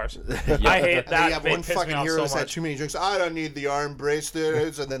 avatars. I hate And then that. you have It one pissed me fucking off hero so that's had much. too many drinks. I don't need the arm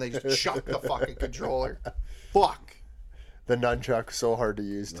bracelets, and then they just chuck the fucking controller. Fuck. The nunchuck so hard to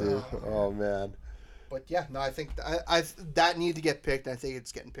use too. Oh man. But yeah, no, I think I that needed to get picked. I think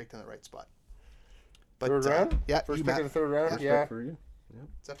it's getting picked in the right spot. But Third round? yeah, First you, pick Matt, of the third round? Yeah. Yeah. For you.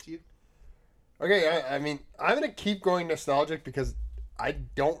 it's up to you. Okay, I mean, I'm gonna keep going nostalgic because I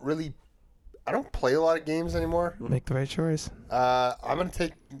don't play a lot of games anymore. Make the right choice. I'm gonna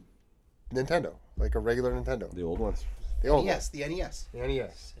take Nintendo, like a regular Nintendo, The old ones. the old NES, the NES. one. The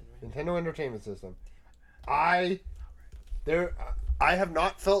NES, Nintendo Entertainment System. I have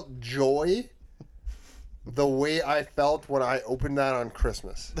not felt joy the way I felt when I opened that on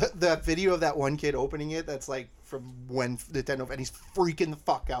Christmas. The video of that one kid opening it, that's like from when Nintendo, and he's freaking the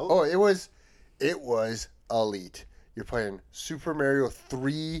fuck out. Oh, it was elite. You're playing Super Mario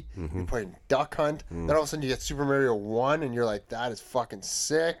 3. You're playing Duck Hunt. Then all of a sudden you get Super Mario 1, and you're like, that is fucking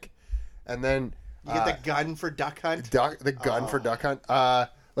sick. And then You get the gun for Duck Hunt. the gun for Duck Hunt.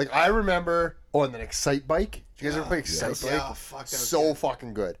 Like I remember. Oh, and then Excite Bike. Did you guys ever play Excite Bike? Yeah, fuck, that was so good.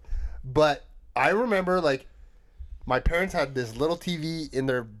 fucking good. But I remember like my parents had this little TV in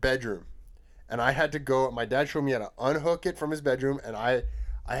their bedroom, and I had to go. My dad showed me how to unhook it from his bedroom, and I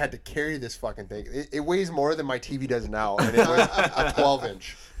had to carry this fucking thing. It weighs more than my TV does now, and it was a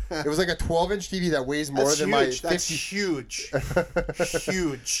 12-inch. It was like a 12-inch TV that weighs more That's than huge. my 50. That's huge.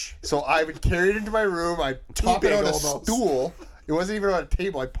 Huge. So I would carry it into my room. I'd pop it big on a almost. stool. It wasn't even on a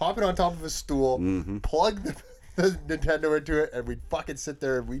table. I'd pop it on top of a stool, plug the Nintendo into it, and we'd fucking sit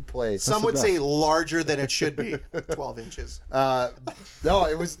there and we'd play. Some would say larger than it should be. 12 inches. No,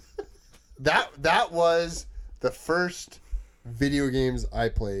 it was that was the first video games I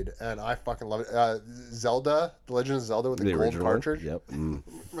played, and I fucking love it. Zelda, The Legend of Zelda with the gold original one? cartridge. Yep.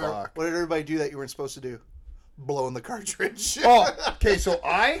 Fuck. What did everybody do that you weren't supposed to do? Blow in the cartridge. Oh, okay. So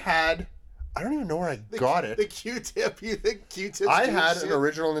I don't even know where I got it. The Q-tip. You think Q-tips I do had shit? an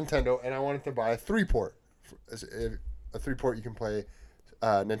original Nintendo, and I wanted to buy a 3-port. A 3-port you can play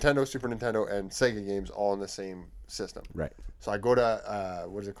Nintendo, Super Nintendo, and Sega games all in the same system. Right. So I go to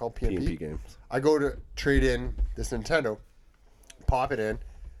what is it called? PNP. PNP games. I go to trade in this Nintendo, pop it in.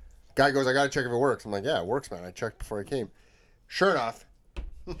 Guy goes, I gotta check if it works. I'm like, yeah, it works, man. I checked before I came. Sure enough,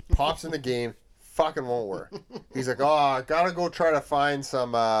 pops in the game, fucking won't work. He's like, oh, I gotta go try to find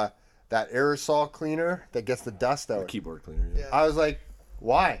some that aerosol cleaner that gets the dust out. Keyboard cleaner. Yeah. I was like,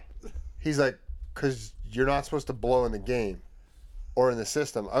 why? He's like, because you're not supposed to blow in the game or in the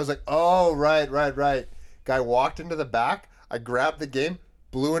system. I was like, oh, right. Guy walked into the back. I grabbed the game,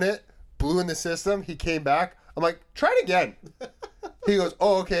 blew in it, blew in the system. He came back. I'm like, try it again. He goes,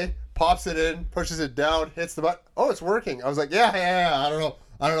 oh, okay. Pops it in, pushes it down, hits the button. Oh, it's working. I was like, yeah. I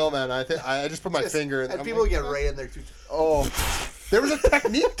don't know, man. I just put my finger in. And I'm people like, get right in there too. oh, there was a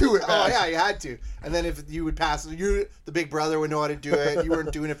technique to it, man. Oh yeah, you had to. And then if you would pass, the big brother would know how to do it. You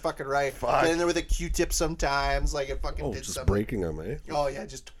weren't doing it fucking right. Fuck. Get in there with a Q-tip sometimes, like it fucking Oh, did just something. breaking them, eh? Oh yeah,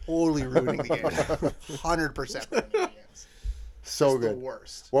 just totally ruining the game. 100%. So The good.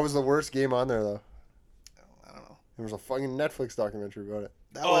 worst. What was the worst game on there, though? I don't know. There was a fucking Netflix documentary about it.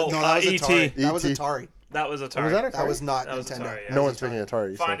 That was E.T. Atari. That was E.T. Atari. That was Atari. Was that That was not That was Nintendo. Atari, yeah. No one's picking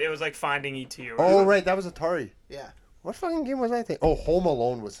Atari. So. It was like Finding E.T. or Oh, whatever. right. That was Atari. Yeah. What fucking game was I thinking? Oh, Home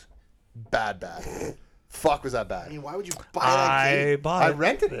Alone was bad. Fuck, was that I bad? mean, why would you buy that I game? bought I it.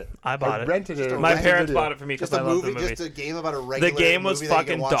 rented it. I bought it. rented it. My rented parents video. bought it for me because Just I a love movie, the movie. just a game about a regular The game was movie that you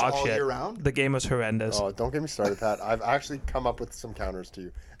can fucking watch dog all shit. year round. The game was horrendous. Oh, don't get me started, Pat. I've actually come up with some counters to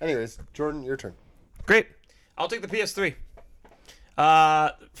you. Anyways, Jordan, your turn. Great. I'll take the PS3.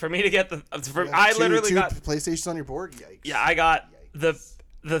 For me to get I Two literally got PlayStations on your board. Yikes. Yeah, I got the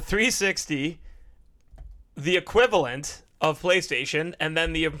 360, the equivalent of PlayStation, and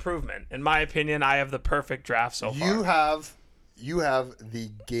then the improvement. In my opinion, I have the perfect draft so far. You have the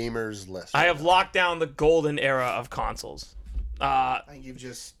gamers list. I have locked down the golden era of consoles. I think you've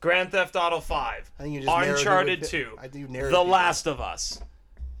just. Grand Theft Auto 5, I think you just narrowed it Uncharted with- 2, I think you've narrowed The it. Last of Us,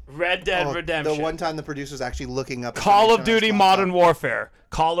 Red Dead Oh, Redemption, The one time the producer's actually looking up. Call of information on his Duty laptop. Modern Warfare,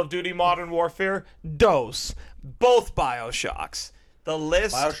 Call of Duty Modern Warfare, DOS, both BioShocks. The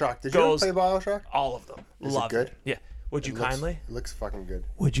list Bioshock. Did you goes ever play Bioshock? all of them. Is it Love good? Yeah. Would you kindly? It looks fucking good.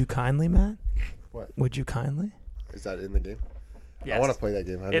 Would you kindly, Matt? What? Would you kindly? Is that in the game? Yes. I want to play that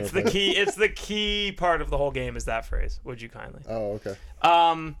game. I've It's never the played key. It's the key part of the whole game is that phrase. Would you kindly? it. Oh, okay.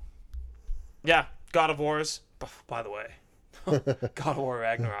 Yeah. God of Wars. By the way, God of War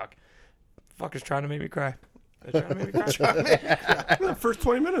Ragnarok. Fuckers trying to make me cry. They're trying to make me cry. The first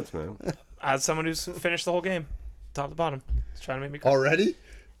 20 minutes, man. As someone who's finished the whole game, top to bottom, it's trying to make me cry. Already?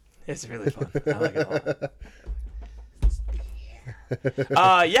 It's really fun. I like it a lot.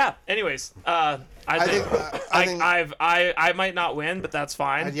 Yeah. Anyways, I think I think- I might not win, but that's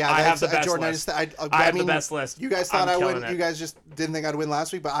fine. Yeah, I have the best Jordan, list. I I have mean, the best list. You guys thought I'm I killing would. it. You guys just didn't think I'd win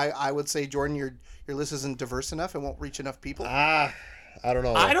last week, but I would say, Jordan, your list isn't diverse enough. It won't reach enough people. I don't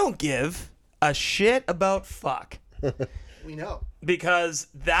know. I don't give a shit about fuck We know. because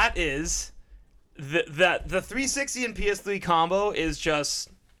that is the 360 and PS3 combo is just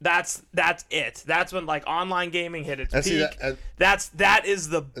that's it. That's when like online gaming hit its And peak. see that- that is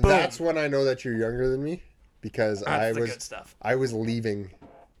the boom. That's when I know that you're younger than me because That's the good stuff. I was leaving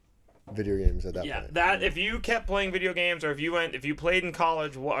video games at that Yeah, point. that if you kept playing video games or if you played in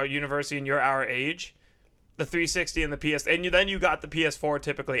college or university and you're our age, the 360 and the PS and then you got the PS4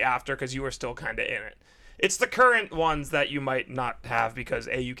 typically after because you were still kind of in it. It's the current ones that you might not have because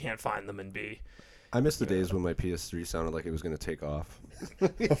A, you can't find them, and B, I miss the days when my PS3 sounded like it was going to take off.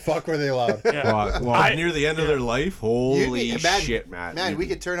 The fuck were they loud? Yeah. Well, near the end of their life, holy shit, man. Man, we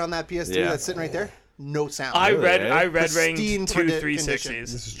could turn on that PS3 Yeah. that's sitting right there. No sound. I Really, red eh? Pristine ringed two condition. 360s.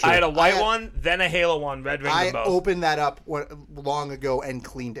 This is true. I had a white I had- one, then a Halo one. Red ringed I them both. opened that up long ago and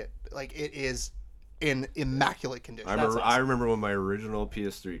cleaned it. Like, it is in immaculate condition. I remember when my original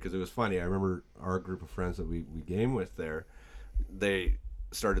PS3, because it was funny. I remember our group of friends that we game with there, they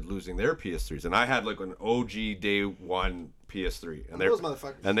started losing their PS3s, and I had like an OG day one PS3, and Those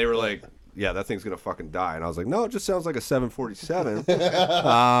motherfuckers. and they were like, "Yeah, that thing's gonna fucking die," and I was like, "No, it just sounds like a 747.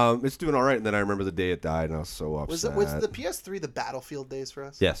 It's doing all right." And then I remember the day it died, and I was so upset. Was the PS3 the Battlefield days for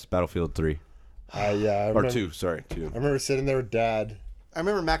us? Yes, Battlefield 3 Yeah, or 2. Sorry, 2. I remember sitting there with Dad. I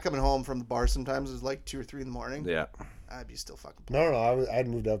remember Matt coming home from the bar sometimes. It was like 2 or 3 in the morning. Yeah, I'd be still fucking. No, I'd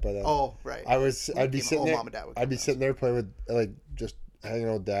moved out by then. Oh, right. I'd be came sitting home, there. Mom and Dad would I'd be come sitting there playing with, like, just hanging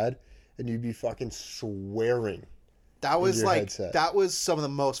out with Dad, and you'd be fucking swearing. That was your like headset. that was some of the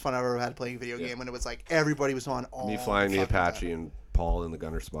most fun I've ever had playing a video game when it was like everybody was on all me flying the fucking Apache time. and Paul in the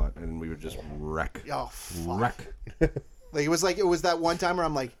gunner spot, and we would just wreck. Oh fuck. Wreck. Like it was that one time where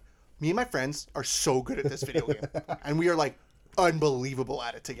I'm like, me and my friends are so good at this video game, and we are like unbelievable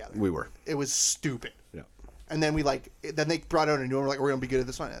at it together. We were. It was stupid. Yeah. And then then they brought out a new one. We're like, we're gonna be good at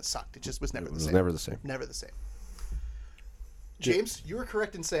this one, and it sucked. It just was never It the was same. never the same. Never the same. James, you were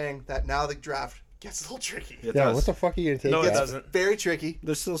correct in saying that now the draft gets a little tricky. It Yeah, does. what the fuck are you gonna take? No, it that? doesn't. Very tricky.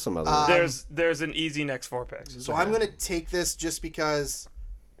 There's still some other. There's an easy next 4 picks. So I'm gonna take this just because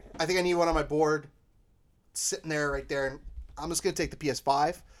I think I need one on my board, sitting there right there, and I'm just gonna take the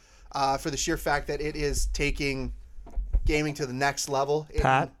PS5 for the sheer fact that it is taking gaming to the next level.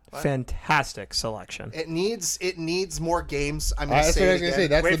 Pat, What? fantastic selection. It needs more games. I'm gonna That's say what I it was gonna again. say.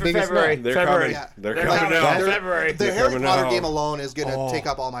 That's Wait the for biggest February. knock. They're February. coming. Yeah. They're They're coming coming out. out. February. The They're Harry coming Potter out. game alone is gonna take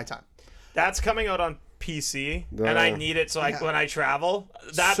up all my time. That's coming out on PC, and I need it so when I travel.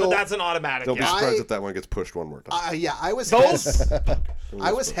 So- That's an automatic. Don't be Yeah. surprised if that one gets pushed one more time. Yeah, I was Those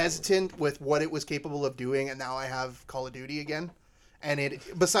I was hesitant with what it was capable of doing, and now I have Call of Duty again. And it,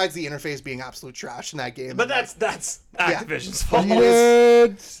 besides the interface being absolute trash in that game, But and, that's Activision's fault.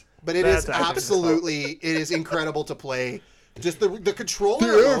 What? but it is that's actually absolutely it is incredible to play. Just the controller.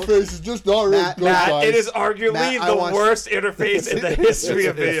 The alone- interface is just not really Matt- good, Matt, guys. it is arguably Matt, I the want- worst interface in the history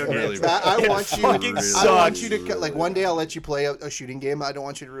of video It's really games. Matt, I It want you. fucking I want sucks. you to like one day I'll let you play a shooting game. I don't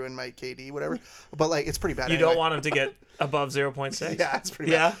want you to ruin my KD, whatever. But like it's pretty bad. You anyway. don't want him to get above 0.6. Yeah, it's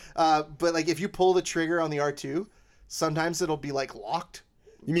pretty Yeah. bad. But like if you pull the trigger on the R2, sometimes it'll be like locked.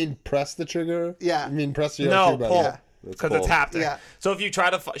 You mean press the trigger? Yeah. You mean press the No, R2 button? pull. Yeah. Because it's pull. haptic. Yeah. So if you try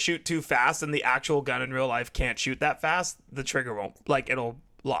to shoot too fast and the actual gun in real life can't shoot that fast, the trigger won't, like, it'll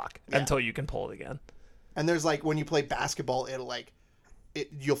lock until you can pull it again. And there's like when you play basketball, it'll like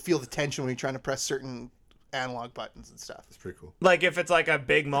you'll feel the tension when you're trying to press certain analog buttons and stuff. It's pretty cool. Like, if it's like a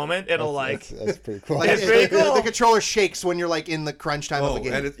big moment, it'll like. That's pretty cool. Like It's pretty cool. the controller shakes when you're like in the crunch time of Oh, a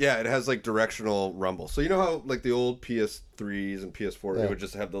game. and it has like directional rumble. So you know how like the old PS3s and PS4, Yeah. it would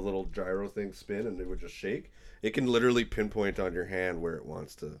just have the little gyro thing spin and it would just shake. It can literally pinpoint on your hand where it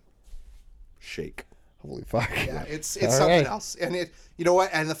wants to shake. Holy fuck. Yeah, it's All something right. else. And it, you know what?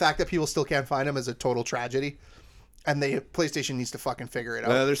 And the fact that people still can't find them is a total tragedy. And PlayStation needs to fucking figure it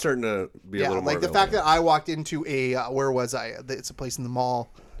out. They're starting to be a Yeah, little more like the fact that I walked into a where was I? It's a place in the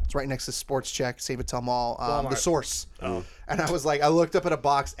mall. It's right next to Sports Check, Save It Tell Mall, the Source. Oh. And I was like, I looked up at a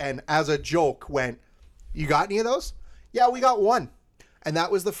box and as a joke went, "You got any of those?" "Yeah, we got one." And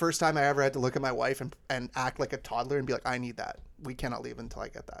that was the first time I ever had to look at my wife and act like a toddler and be like, "I need that. We cannot leave until I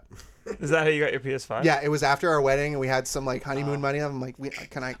get that." Is that how you got your PS5? Yeah, it was after our wedding and we had some like honeymoon money. I'm like,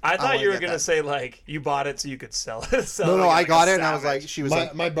 can I? I thought wanna you were get going to that. say, like, you bought it so you could sell it. Sell No, it no, like I a got it and I was savage. like, she was My,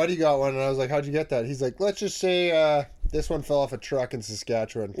 like, my buddy got one, and I was like, "How'd you get that?" He's like, "Let's just say this one fell off a truck in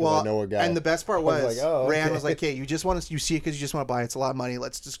Saskatchewan because I know a guy." And the best part was was, like, oh, Rand okay. was like, "Hey, you just want to, you see it because you just want to buy it. It's a lot of money.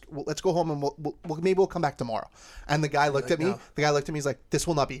 Let's go home and maybe we'll come back tomorrow." And the guy looked at me. no. The guy looked at me. He's like, "This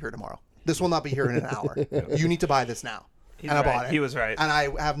will not be here tomorrow. This will not be here in an hour. You need to buy this now." And I right. bought it. He was right. And I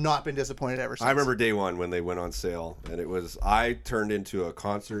have not been disappointed ever since. I remember day one when they went on sale, and it was I turned into a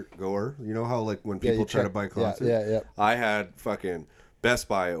concert goer. You know how like when people you try to check- buy concerts, yeah. I had fucking Best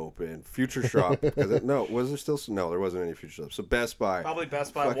Buy open, Future Shop. Was there still? No, there wasn't any Future Shop. So Best Buy, Probably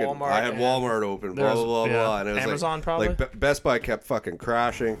Best Buy, fucking, Walmart. I had and- Walmart open, blah There's- blah blah yeah. blah, and it was Amazon like, probably? Best Buy kept fucking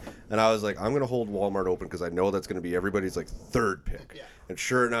crashing, and I was like, I'm gonna hold Walmart open because I know that's gonna be everybody's like third pick. Yeah. And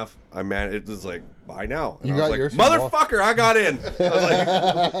sure enough, it was like buy now. And You I got was yours like, from Wal- motherfucker, I got in. I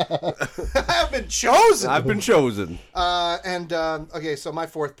was like, I have been chosen. I've been chosen. Okay, so my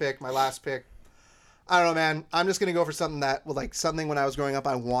fourth pick, my last pick. I don't know, man. I'm just gonna go for something that, well, like something when I was growing up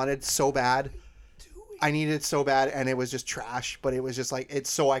I wanted so bad, I needed it so bad, and it was just trash. But it was just like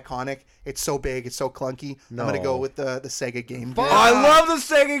it's so iconic. It's so big. It's so clunky. I'm gonna go with the Sega Game Gear. I love the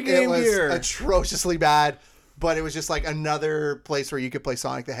Sega Game It was Gear. atrociously bad, but it was just like another place where you could play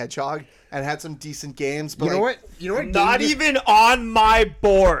Sonic the Hedgehog and had some decent games. But You know like, what? You know what? Not Game Gear- even on my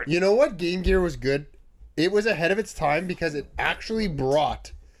board. You know what? Game Gear was good. It was ahead of its time because it actually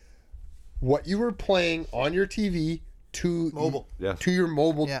brought what you were playing on your TV to Mobile. Yes. to your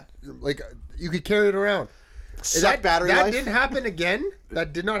mobile. Yeah. Like you could carry it around. Suck battery that life. didn't happen again.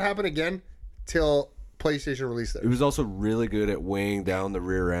 That did not happen again till PlayStation released It it. was also really good at weighing down the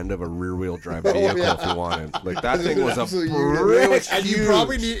rear end of a rear-wheel drive vehicle yeah. if you wanted. Like that thing was a Absolutely brick. and you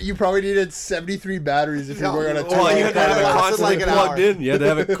probably needed 73 batteries if you're going on a Well, Well, you had to have it It lasted constantly like an plugged hour. in. You had to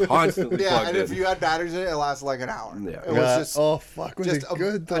have it constantly Yeah, plugged and in. if you had batteries in it, it lasted like an hour. Yeah. It was just oh fuck, was just it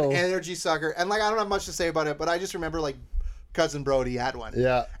good though? an energy sucker. And like I don't have much to say about it, but I just remember like cousin Brody had one.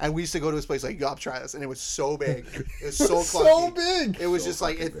 Yeah. And we used to go to his place like, you gotta try this, and it was so big. It was so clunky. So big. It was just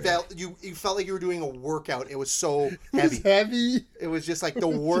like it felt you felt like you were doing a workout. It was so It was heavy. heavy. It was just like the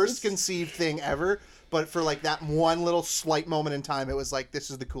worst conceived thing ever. But for like that one little slight moment in time, it was like this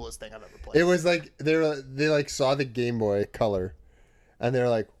is the coolest thing I've ever played. It was like they like saw the Game Boy Color, and they're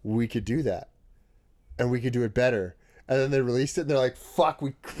like, we could do that, and we could do it better. And then they released it, and they're like, "Fuck,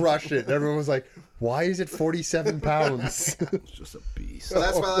 we crushed it." And everyone was like, "Why is it 47 pounds?" It's just a beast. So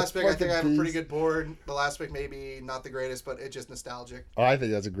that's my last pick. I think I have a Fucking pretty beast. good board. The last pick maybe not the greatest, but it's just nostalgic. I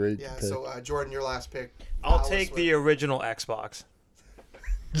think that's a great Yeah. pick. So Jordan, your last pick. I'll Alice take with- the original Xbox.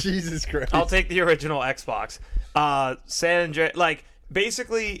 Jesus Christ. I'll take the original Xbox. San Andreas, like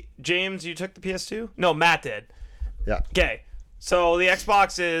basically, James, you took the PS2? No, Matt did. Yeah. Okay, so the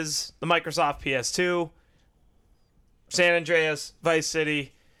Xbox is the Microsoft PS2. San Andreas, Vice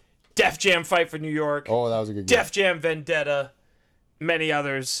City, Def Jam Fight for New York, Oh, that was a good game. Def Jam Vendetta, many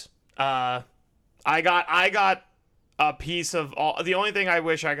others. I got a piece of all. The only thing I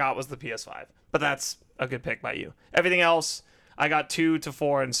wish I got was the PS5, but that's a good pick by you. Everything else, I got 2 to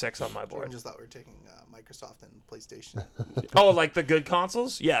 4 and 6 on my I board. just thought we were taking Microsoft and PlayStation. Oh, like the good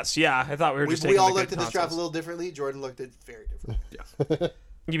consoles? Yes, yeah. I thought we were just we taking all the looked good at this draft a consoles. little differently. Jordan looked at it very differently.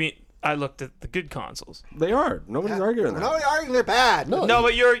 You mean I looked at the good consoles? They are. Nobody's arguing We're that. not arguing they're bad. No. No,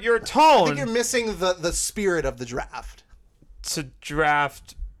 but your I think you're tone missing the spirit of the draft. to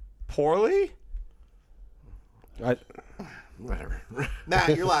draft poorly. Whatever.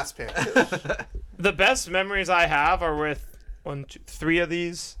 Matt, your last pick. The best memories I have are with 3 of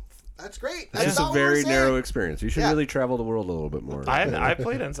these. That's great. It's That's just a all we're very saying. narrow experience. You should Yeah. really travel the world a little bit more. I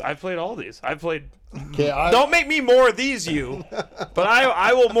played all these. I played. Okay, Don't make me more of these you, but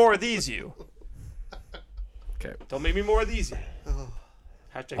I will more of these you. Okay. Don't make me more of these you.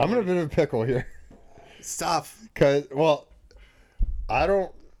 Hashtag I'm in a more bit of a pickle here. It's tough. Cause I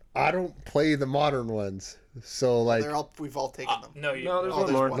don't play the modern ones. So like We've all taken them. No, you. No, there's Oh, one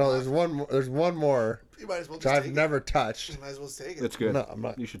there's more. one. no, there's one more You might as well which just I've take never it. touched. You might as well just take it. It's good. No, I'm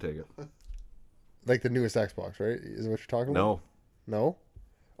not. You should take it. Like the newest Xbox, right? Is what you're talking about? No. No.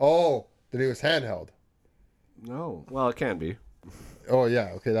 Oh, the newest handheld. No. Well, it can be. Oh yeah,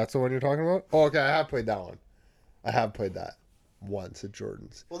 okay, that's the one you're talking about. Oh, okay, I have played that one. I have played that once at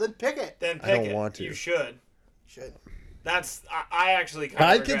Jordan's. Well, then pick it. Then pick I don't it. want to. You should. Should. That's I actually kind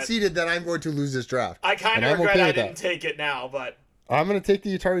I of regret. conceded that I'm going to lose this draft. I kind and of I'm regret okay I with didn't that. take it now, but I'm going to take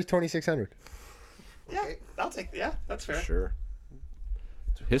the Atari 2600. yeah, I'll take. Yeah, that's fair. Sure.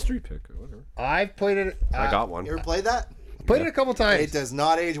 It's a history pick or whatever. I've played it. I got one. You ever played that? Played it a couple times. It does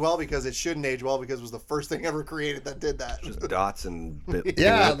not age well because it shouldn't age well because it was the first thing ever created that did that. Just dots and bit.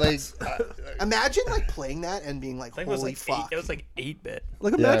 Yeah, like Imagine like playing that and being like, I think it was holy like fuck. it was like 8-bit.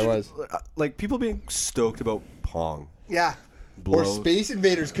 Like Yeah, it imagine, was. like people being stoked about Pong. Yeah. or Blow. Space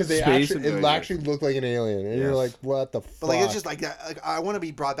Invaders because they Space actually it Invaders. actually looked like an alien, and you're Yes. like, what the fuck? But like it's just like that. Like, I want to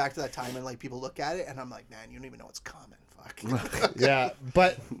be brought back to that time and like people look at it and I'm like, man, you don't even know what's coming. Fuck. yeah,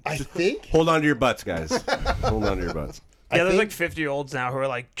 but I think Hold on to your butts, guys. Hold on to your butts. Yeah, there's think- like 50-year-olds now who are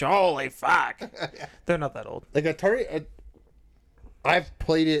like, holy fuck. They're not that old. like Atari. I've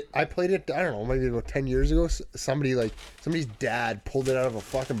played it. I played it. I don't know, maybe about 10 years ago. Somebody's dad pulled it out of a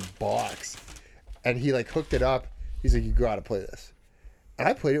fucking box, and he like hooked it up. He's like, "You gotta play this." And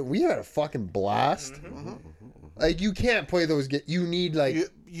I played it. We had a fucking blast. Like you can't play those. You need like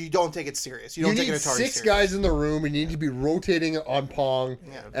you don't take it serious. You you don't take need an Atari 6 serious. guys in the room, and you need to be rotating on Pong.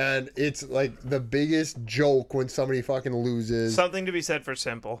 Yeah. And it's like the biggest joke when somebody fucking loses. Something to be said for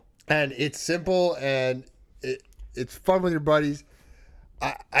simple. And it's simple and it's fun with your buddies.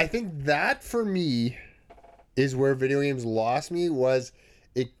 I think that for me is where video games lost me. Was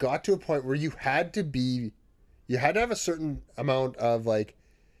it got to a point where you had to have a certain amount of like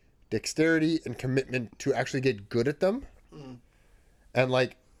dexterity and commitment to actually get good at them. And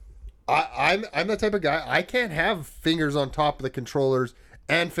like, I'm the type of guy, I can't have fingers on top of the controllers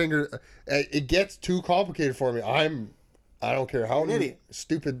and it gets too complicated for me. I don't care how idiot.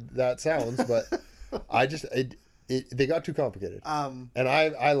 stupid that sounds, but they got too complicated. And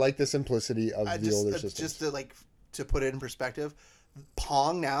I like the simplicity of the older systems. Just to put it in perspective,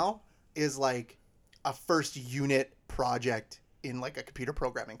 Pong now is like a first unit project in like a computer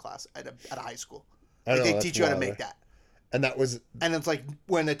programming class at a high school. I know, Like they that's teach you how to wild. make that. And that was And it's like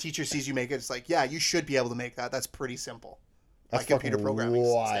when a teacher sees you make it, it's like, yeah, you should be able to make that. That's pretty simple. That's Like computer fucking programming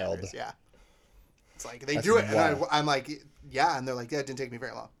wild. standards, yeah. It's like they That's do it, and wild. I'm like, yeah, and they're like, yeah, it didn't take me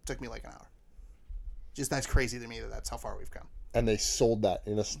very long. It took me like an hour. Just that's crazy to me that that's how far we've come and they sold that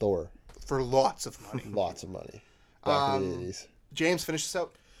in a store. for lots of money. Lots of money. Back in the 80s. James, finish this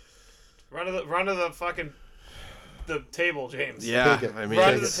out. Run to the fucking the table, James. Yeah, Take it. I mean, Run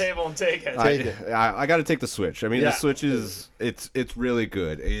to it's- the table and take it. I got to take the Switch. I mean, Yeah. the Switch is it's really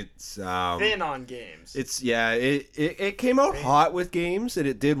good. It's Thin on games. it came out hot with games and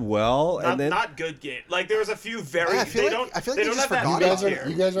it did well, not, and then not good game. Like there was a few very. I feel they like- don't. I feel like they they don't just have that forgot You guys about mid it. are,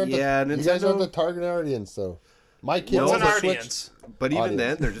 tier. you guys aren't Yeah, the, you guys aren't Nintendo- the target audience, though. My kid What's wants an a Switch. audience? but even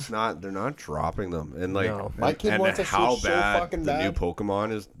audience. then they're not dropping them, and like No. My kid and wants a how Switch so bad fucking the bad. new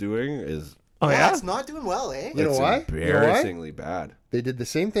Pokemon is doing is Oh yeah. It's not doing well, eh? You know it's why? You know why? embarrassingly bad. They did the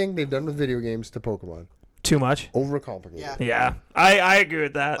same thing they've done with video games to Pokemon. Too much. Overcomplicated. Yeah. Yeah, I agree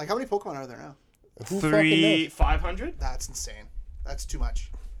with that. Like how many Pokemon are there now? Who fucking knows? 500. That's insane. That's too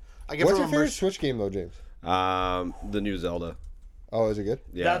much. I give What's it your favorite Switch game, though, James? The new Zelda. Oh, is it good?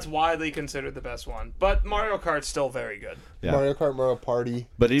 Yeah, That's widely considered the best one. But Mario Kart's still very good. yeah. Mario Kart, Mario Party.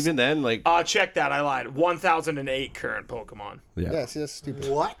 But even then, like Check that. I lied. 1008 current Pokemon. Yeah, see, that's stupid.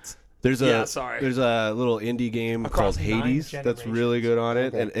 What? There's a Yeah, sorry. there's a little indie game Across called 9 Hades that's generations. really good on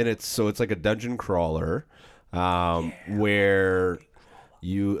it, and it's like a dungeon crawler, where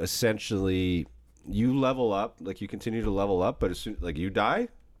you essentially you level up, like you continue to level up, but as soon like you die,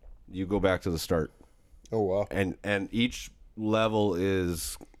 you go back to the start, Oh, wow. and each level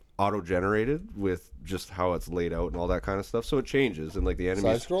is auto generated with just how it's laid out and all that kind of stuff, so it changes and like the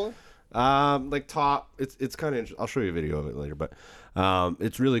enemies. Side-scroller? Like top, it's kind of. I'll show you a video of it later, but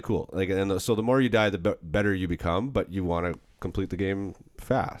it's really cool. Like, and so the more you die, the better you become. But you want to complete the game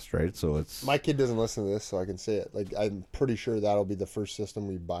fast, right? So it's My kid doesn't listen to this, so I can say it. Like, I'm pretty sure that'll be the first system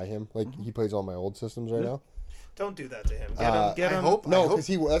we buy him. Like, he plays all my old systems right now. Don't do that to him. I hope. No, I hope,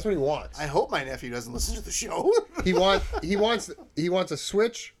 because that's what he wants. I hope my nephew doesn't listen to the show. He wants a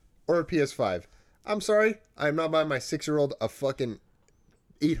Switch or a PS5. I'm sorry, I'm not buying my 6-year-old a fucking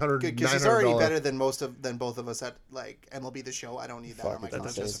 $800, Because he's already $900. better than both of us at like MLB the Show. I don't need that on my Fuck it, That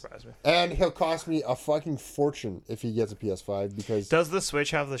console. doesn't surprise me. And he'll cost me a fucking fortune if he gets a PS5 because Does the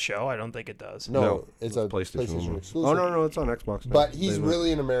Switch have the show? I don't think it does. no, it's a PlayStation. PlayStation exclusive. Oh no, it's on Xbox. now. But he's They-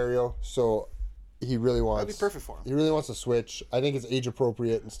 really into Mario, so he really wants. That'd be perfect for him. He really wants a Switch. I think it's age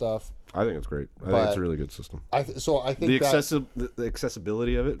appropriate and stuff. I think it's great. I think But- it's a really good system. I think The that the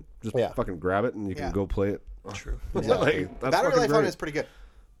accessibility of it, just Yeah. fucking grab it and you can Yeah. go play it. True. Exactly. Like, that's Battery fucking life on it great. is pretty good.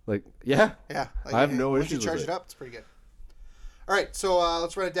 Like, yeah, Yeah, like, I have no once issues you charge with it it. up, it's pretty good. All right, so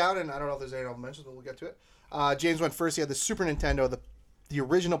let's run it down, and I don't know if there's any honorable mentions, but we'll get to it. James went first. He had the Super Nintendo, the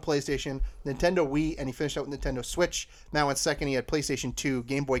original PlayStation, Nintendo Wii, and he finished out with Nintendo Switch. Now in second, he had PlayStation 2,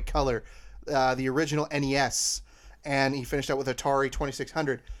 Game Boy Color, the original NES, and he finished out with Atari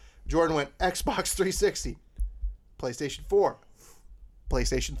 2600. Jordan went Xbox 360, PlayStation 4,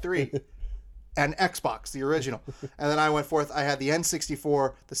 PlayStation 3. And Xbox, the original. And then I went forth. I had the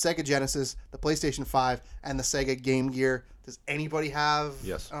N64, the Sega Genesis, the PlayStation 5, and the Sega Game Gear. Does anybody have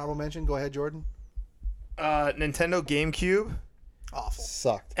Yes. an honorable mention? Go ahead, Jordan. Nintendo GameCube Awful.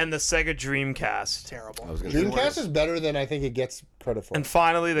 sucked. and the Sega Dreamcast. Terrible. I was gonna say Dreamcast is better than I think it gets credit for. And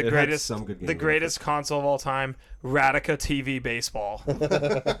finally, It had some good the games. greatest console of all time, Radica TV Baseball.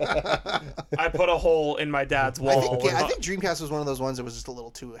 I put a hole in my dad's I wall. think, with I think Dreamcast was one of those ones that was just a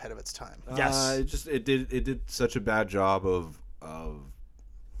little too ahead of its time. yes. it did such a bad job of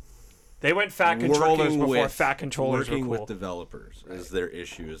They went fat controllers working before with fat controllers were working cool. with developers is their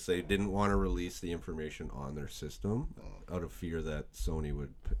issue. Is they didn't want to release the information on their system out of fear that Sony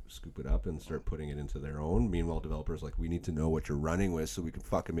would scoop it up and start putting it into their own. Meanwhile, developers like, we need to know what you're running with so we can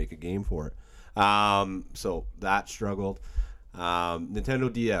fucking make a game for it. So that struggled.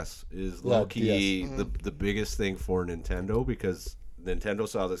 Nintendo DS is low key the biggest thing for Nintendo because Nintendo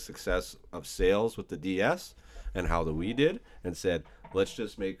saw the success of sales with the DS and how the Wii did and said, let's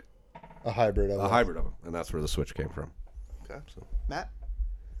just make a hybrid of a hybrid of them, and that's where the Switch came from. Okay. Matt?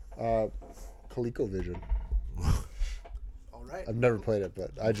 ColecoVision. Oh, All right. I've never played it,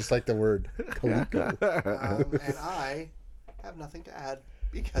 but I just like the word Coleco. And I have nothing to add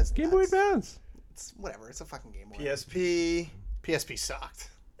because Game Boy Advance. it's whatever. It's a fucking Game Boy. PSP. PSP sucked.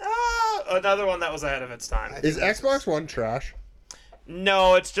 Another one that was ahead of its time. Is Xbox One trash?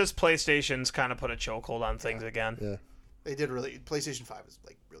 No, it's just PlayStation's kind of put a chokehold on things again. Yeah. They did really. PlayStation 5 is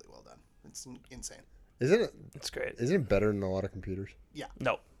like really well done. It's insane. Isn't it better than a lot of computers?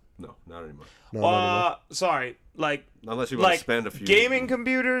 No. No, not anymore. No, not anymore. Sorry. Like Unless you want like to spend a few. gaming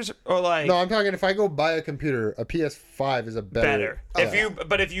computers or like No, I'm talking if I go buy a computer, a PS5 is a better.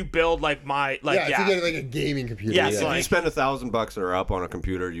 better. If you build like my like If you get like a gaming computer. Yeah, Yeah, so If you like- spend $1,000 or up on a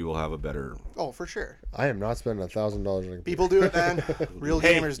computer, you will have a better. Oh, for sure. I am not spending $1,000 on a computer. People do it, man. Real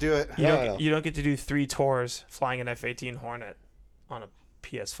Hey. gamers do it. you Yeah, I don't know. you don't get to do 3 tours flying an F-18 Hornet on a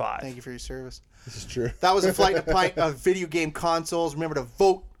PS5. Thank you for your service. This is true. That was a Flight and a Pint of video game consoles. Remember to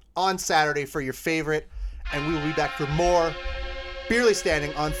vote on Saturday for your favorite, and we will be back for more Beerly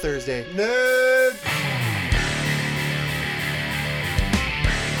Standing on Thursday. No!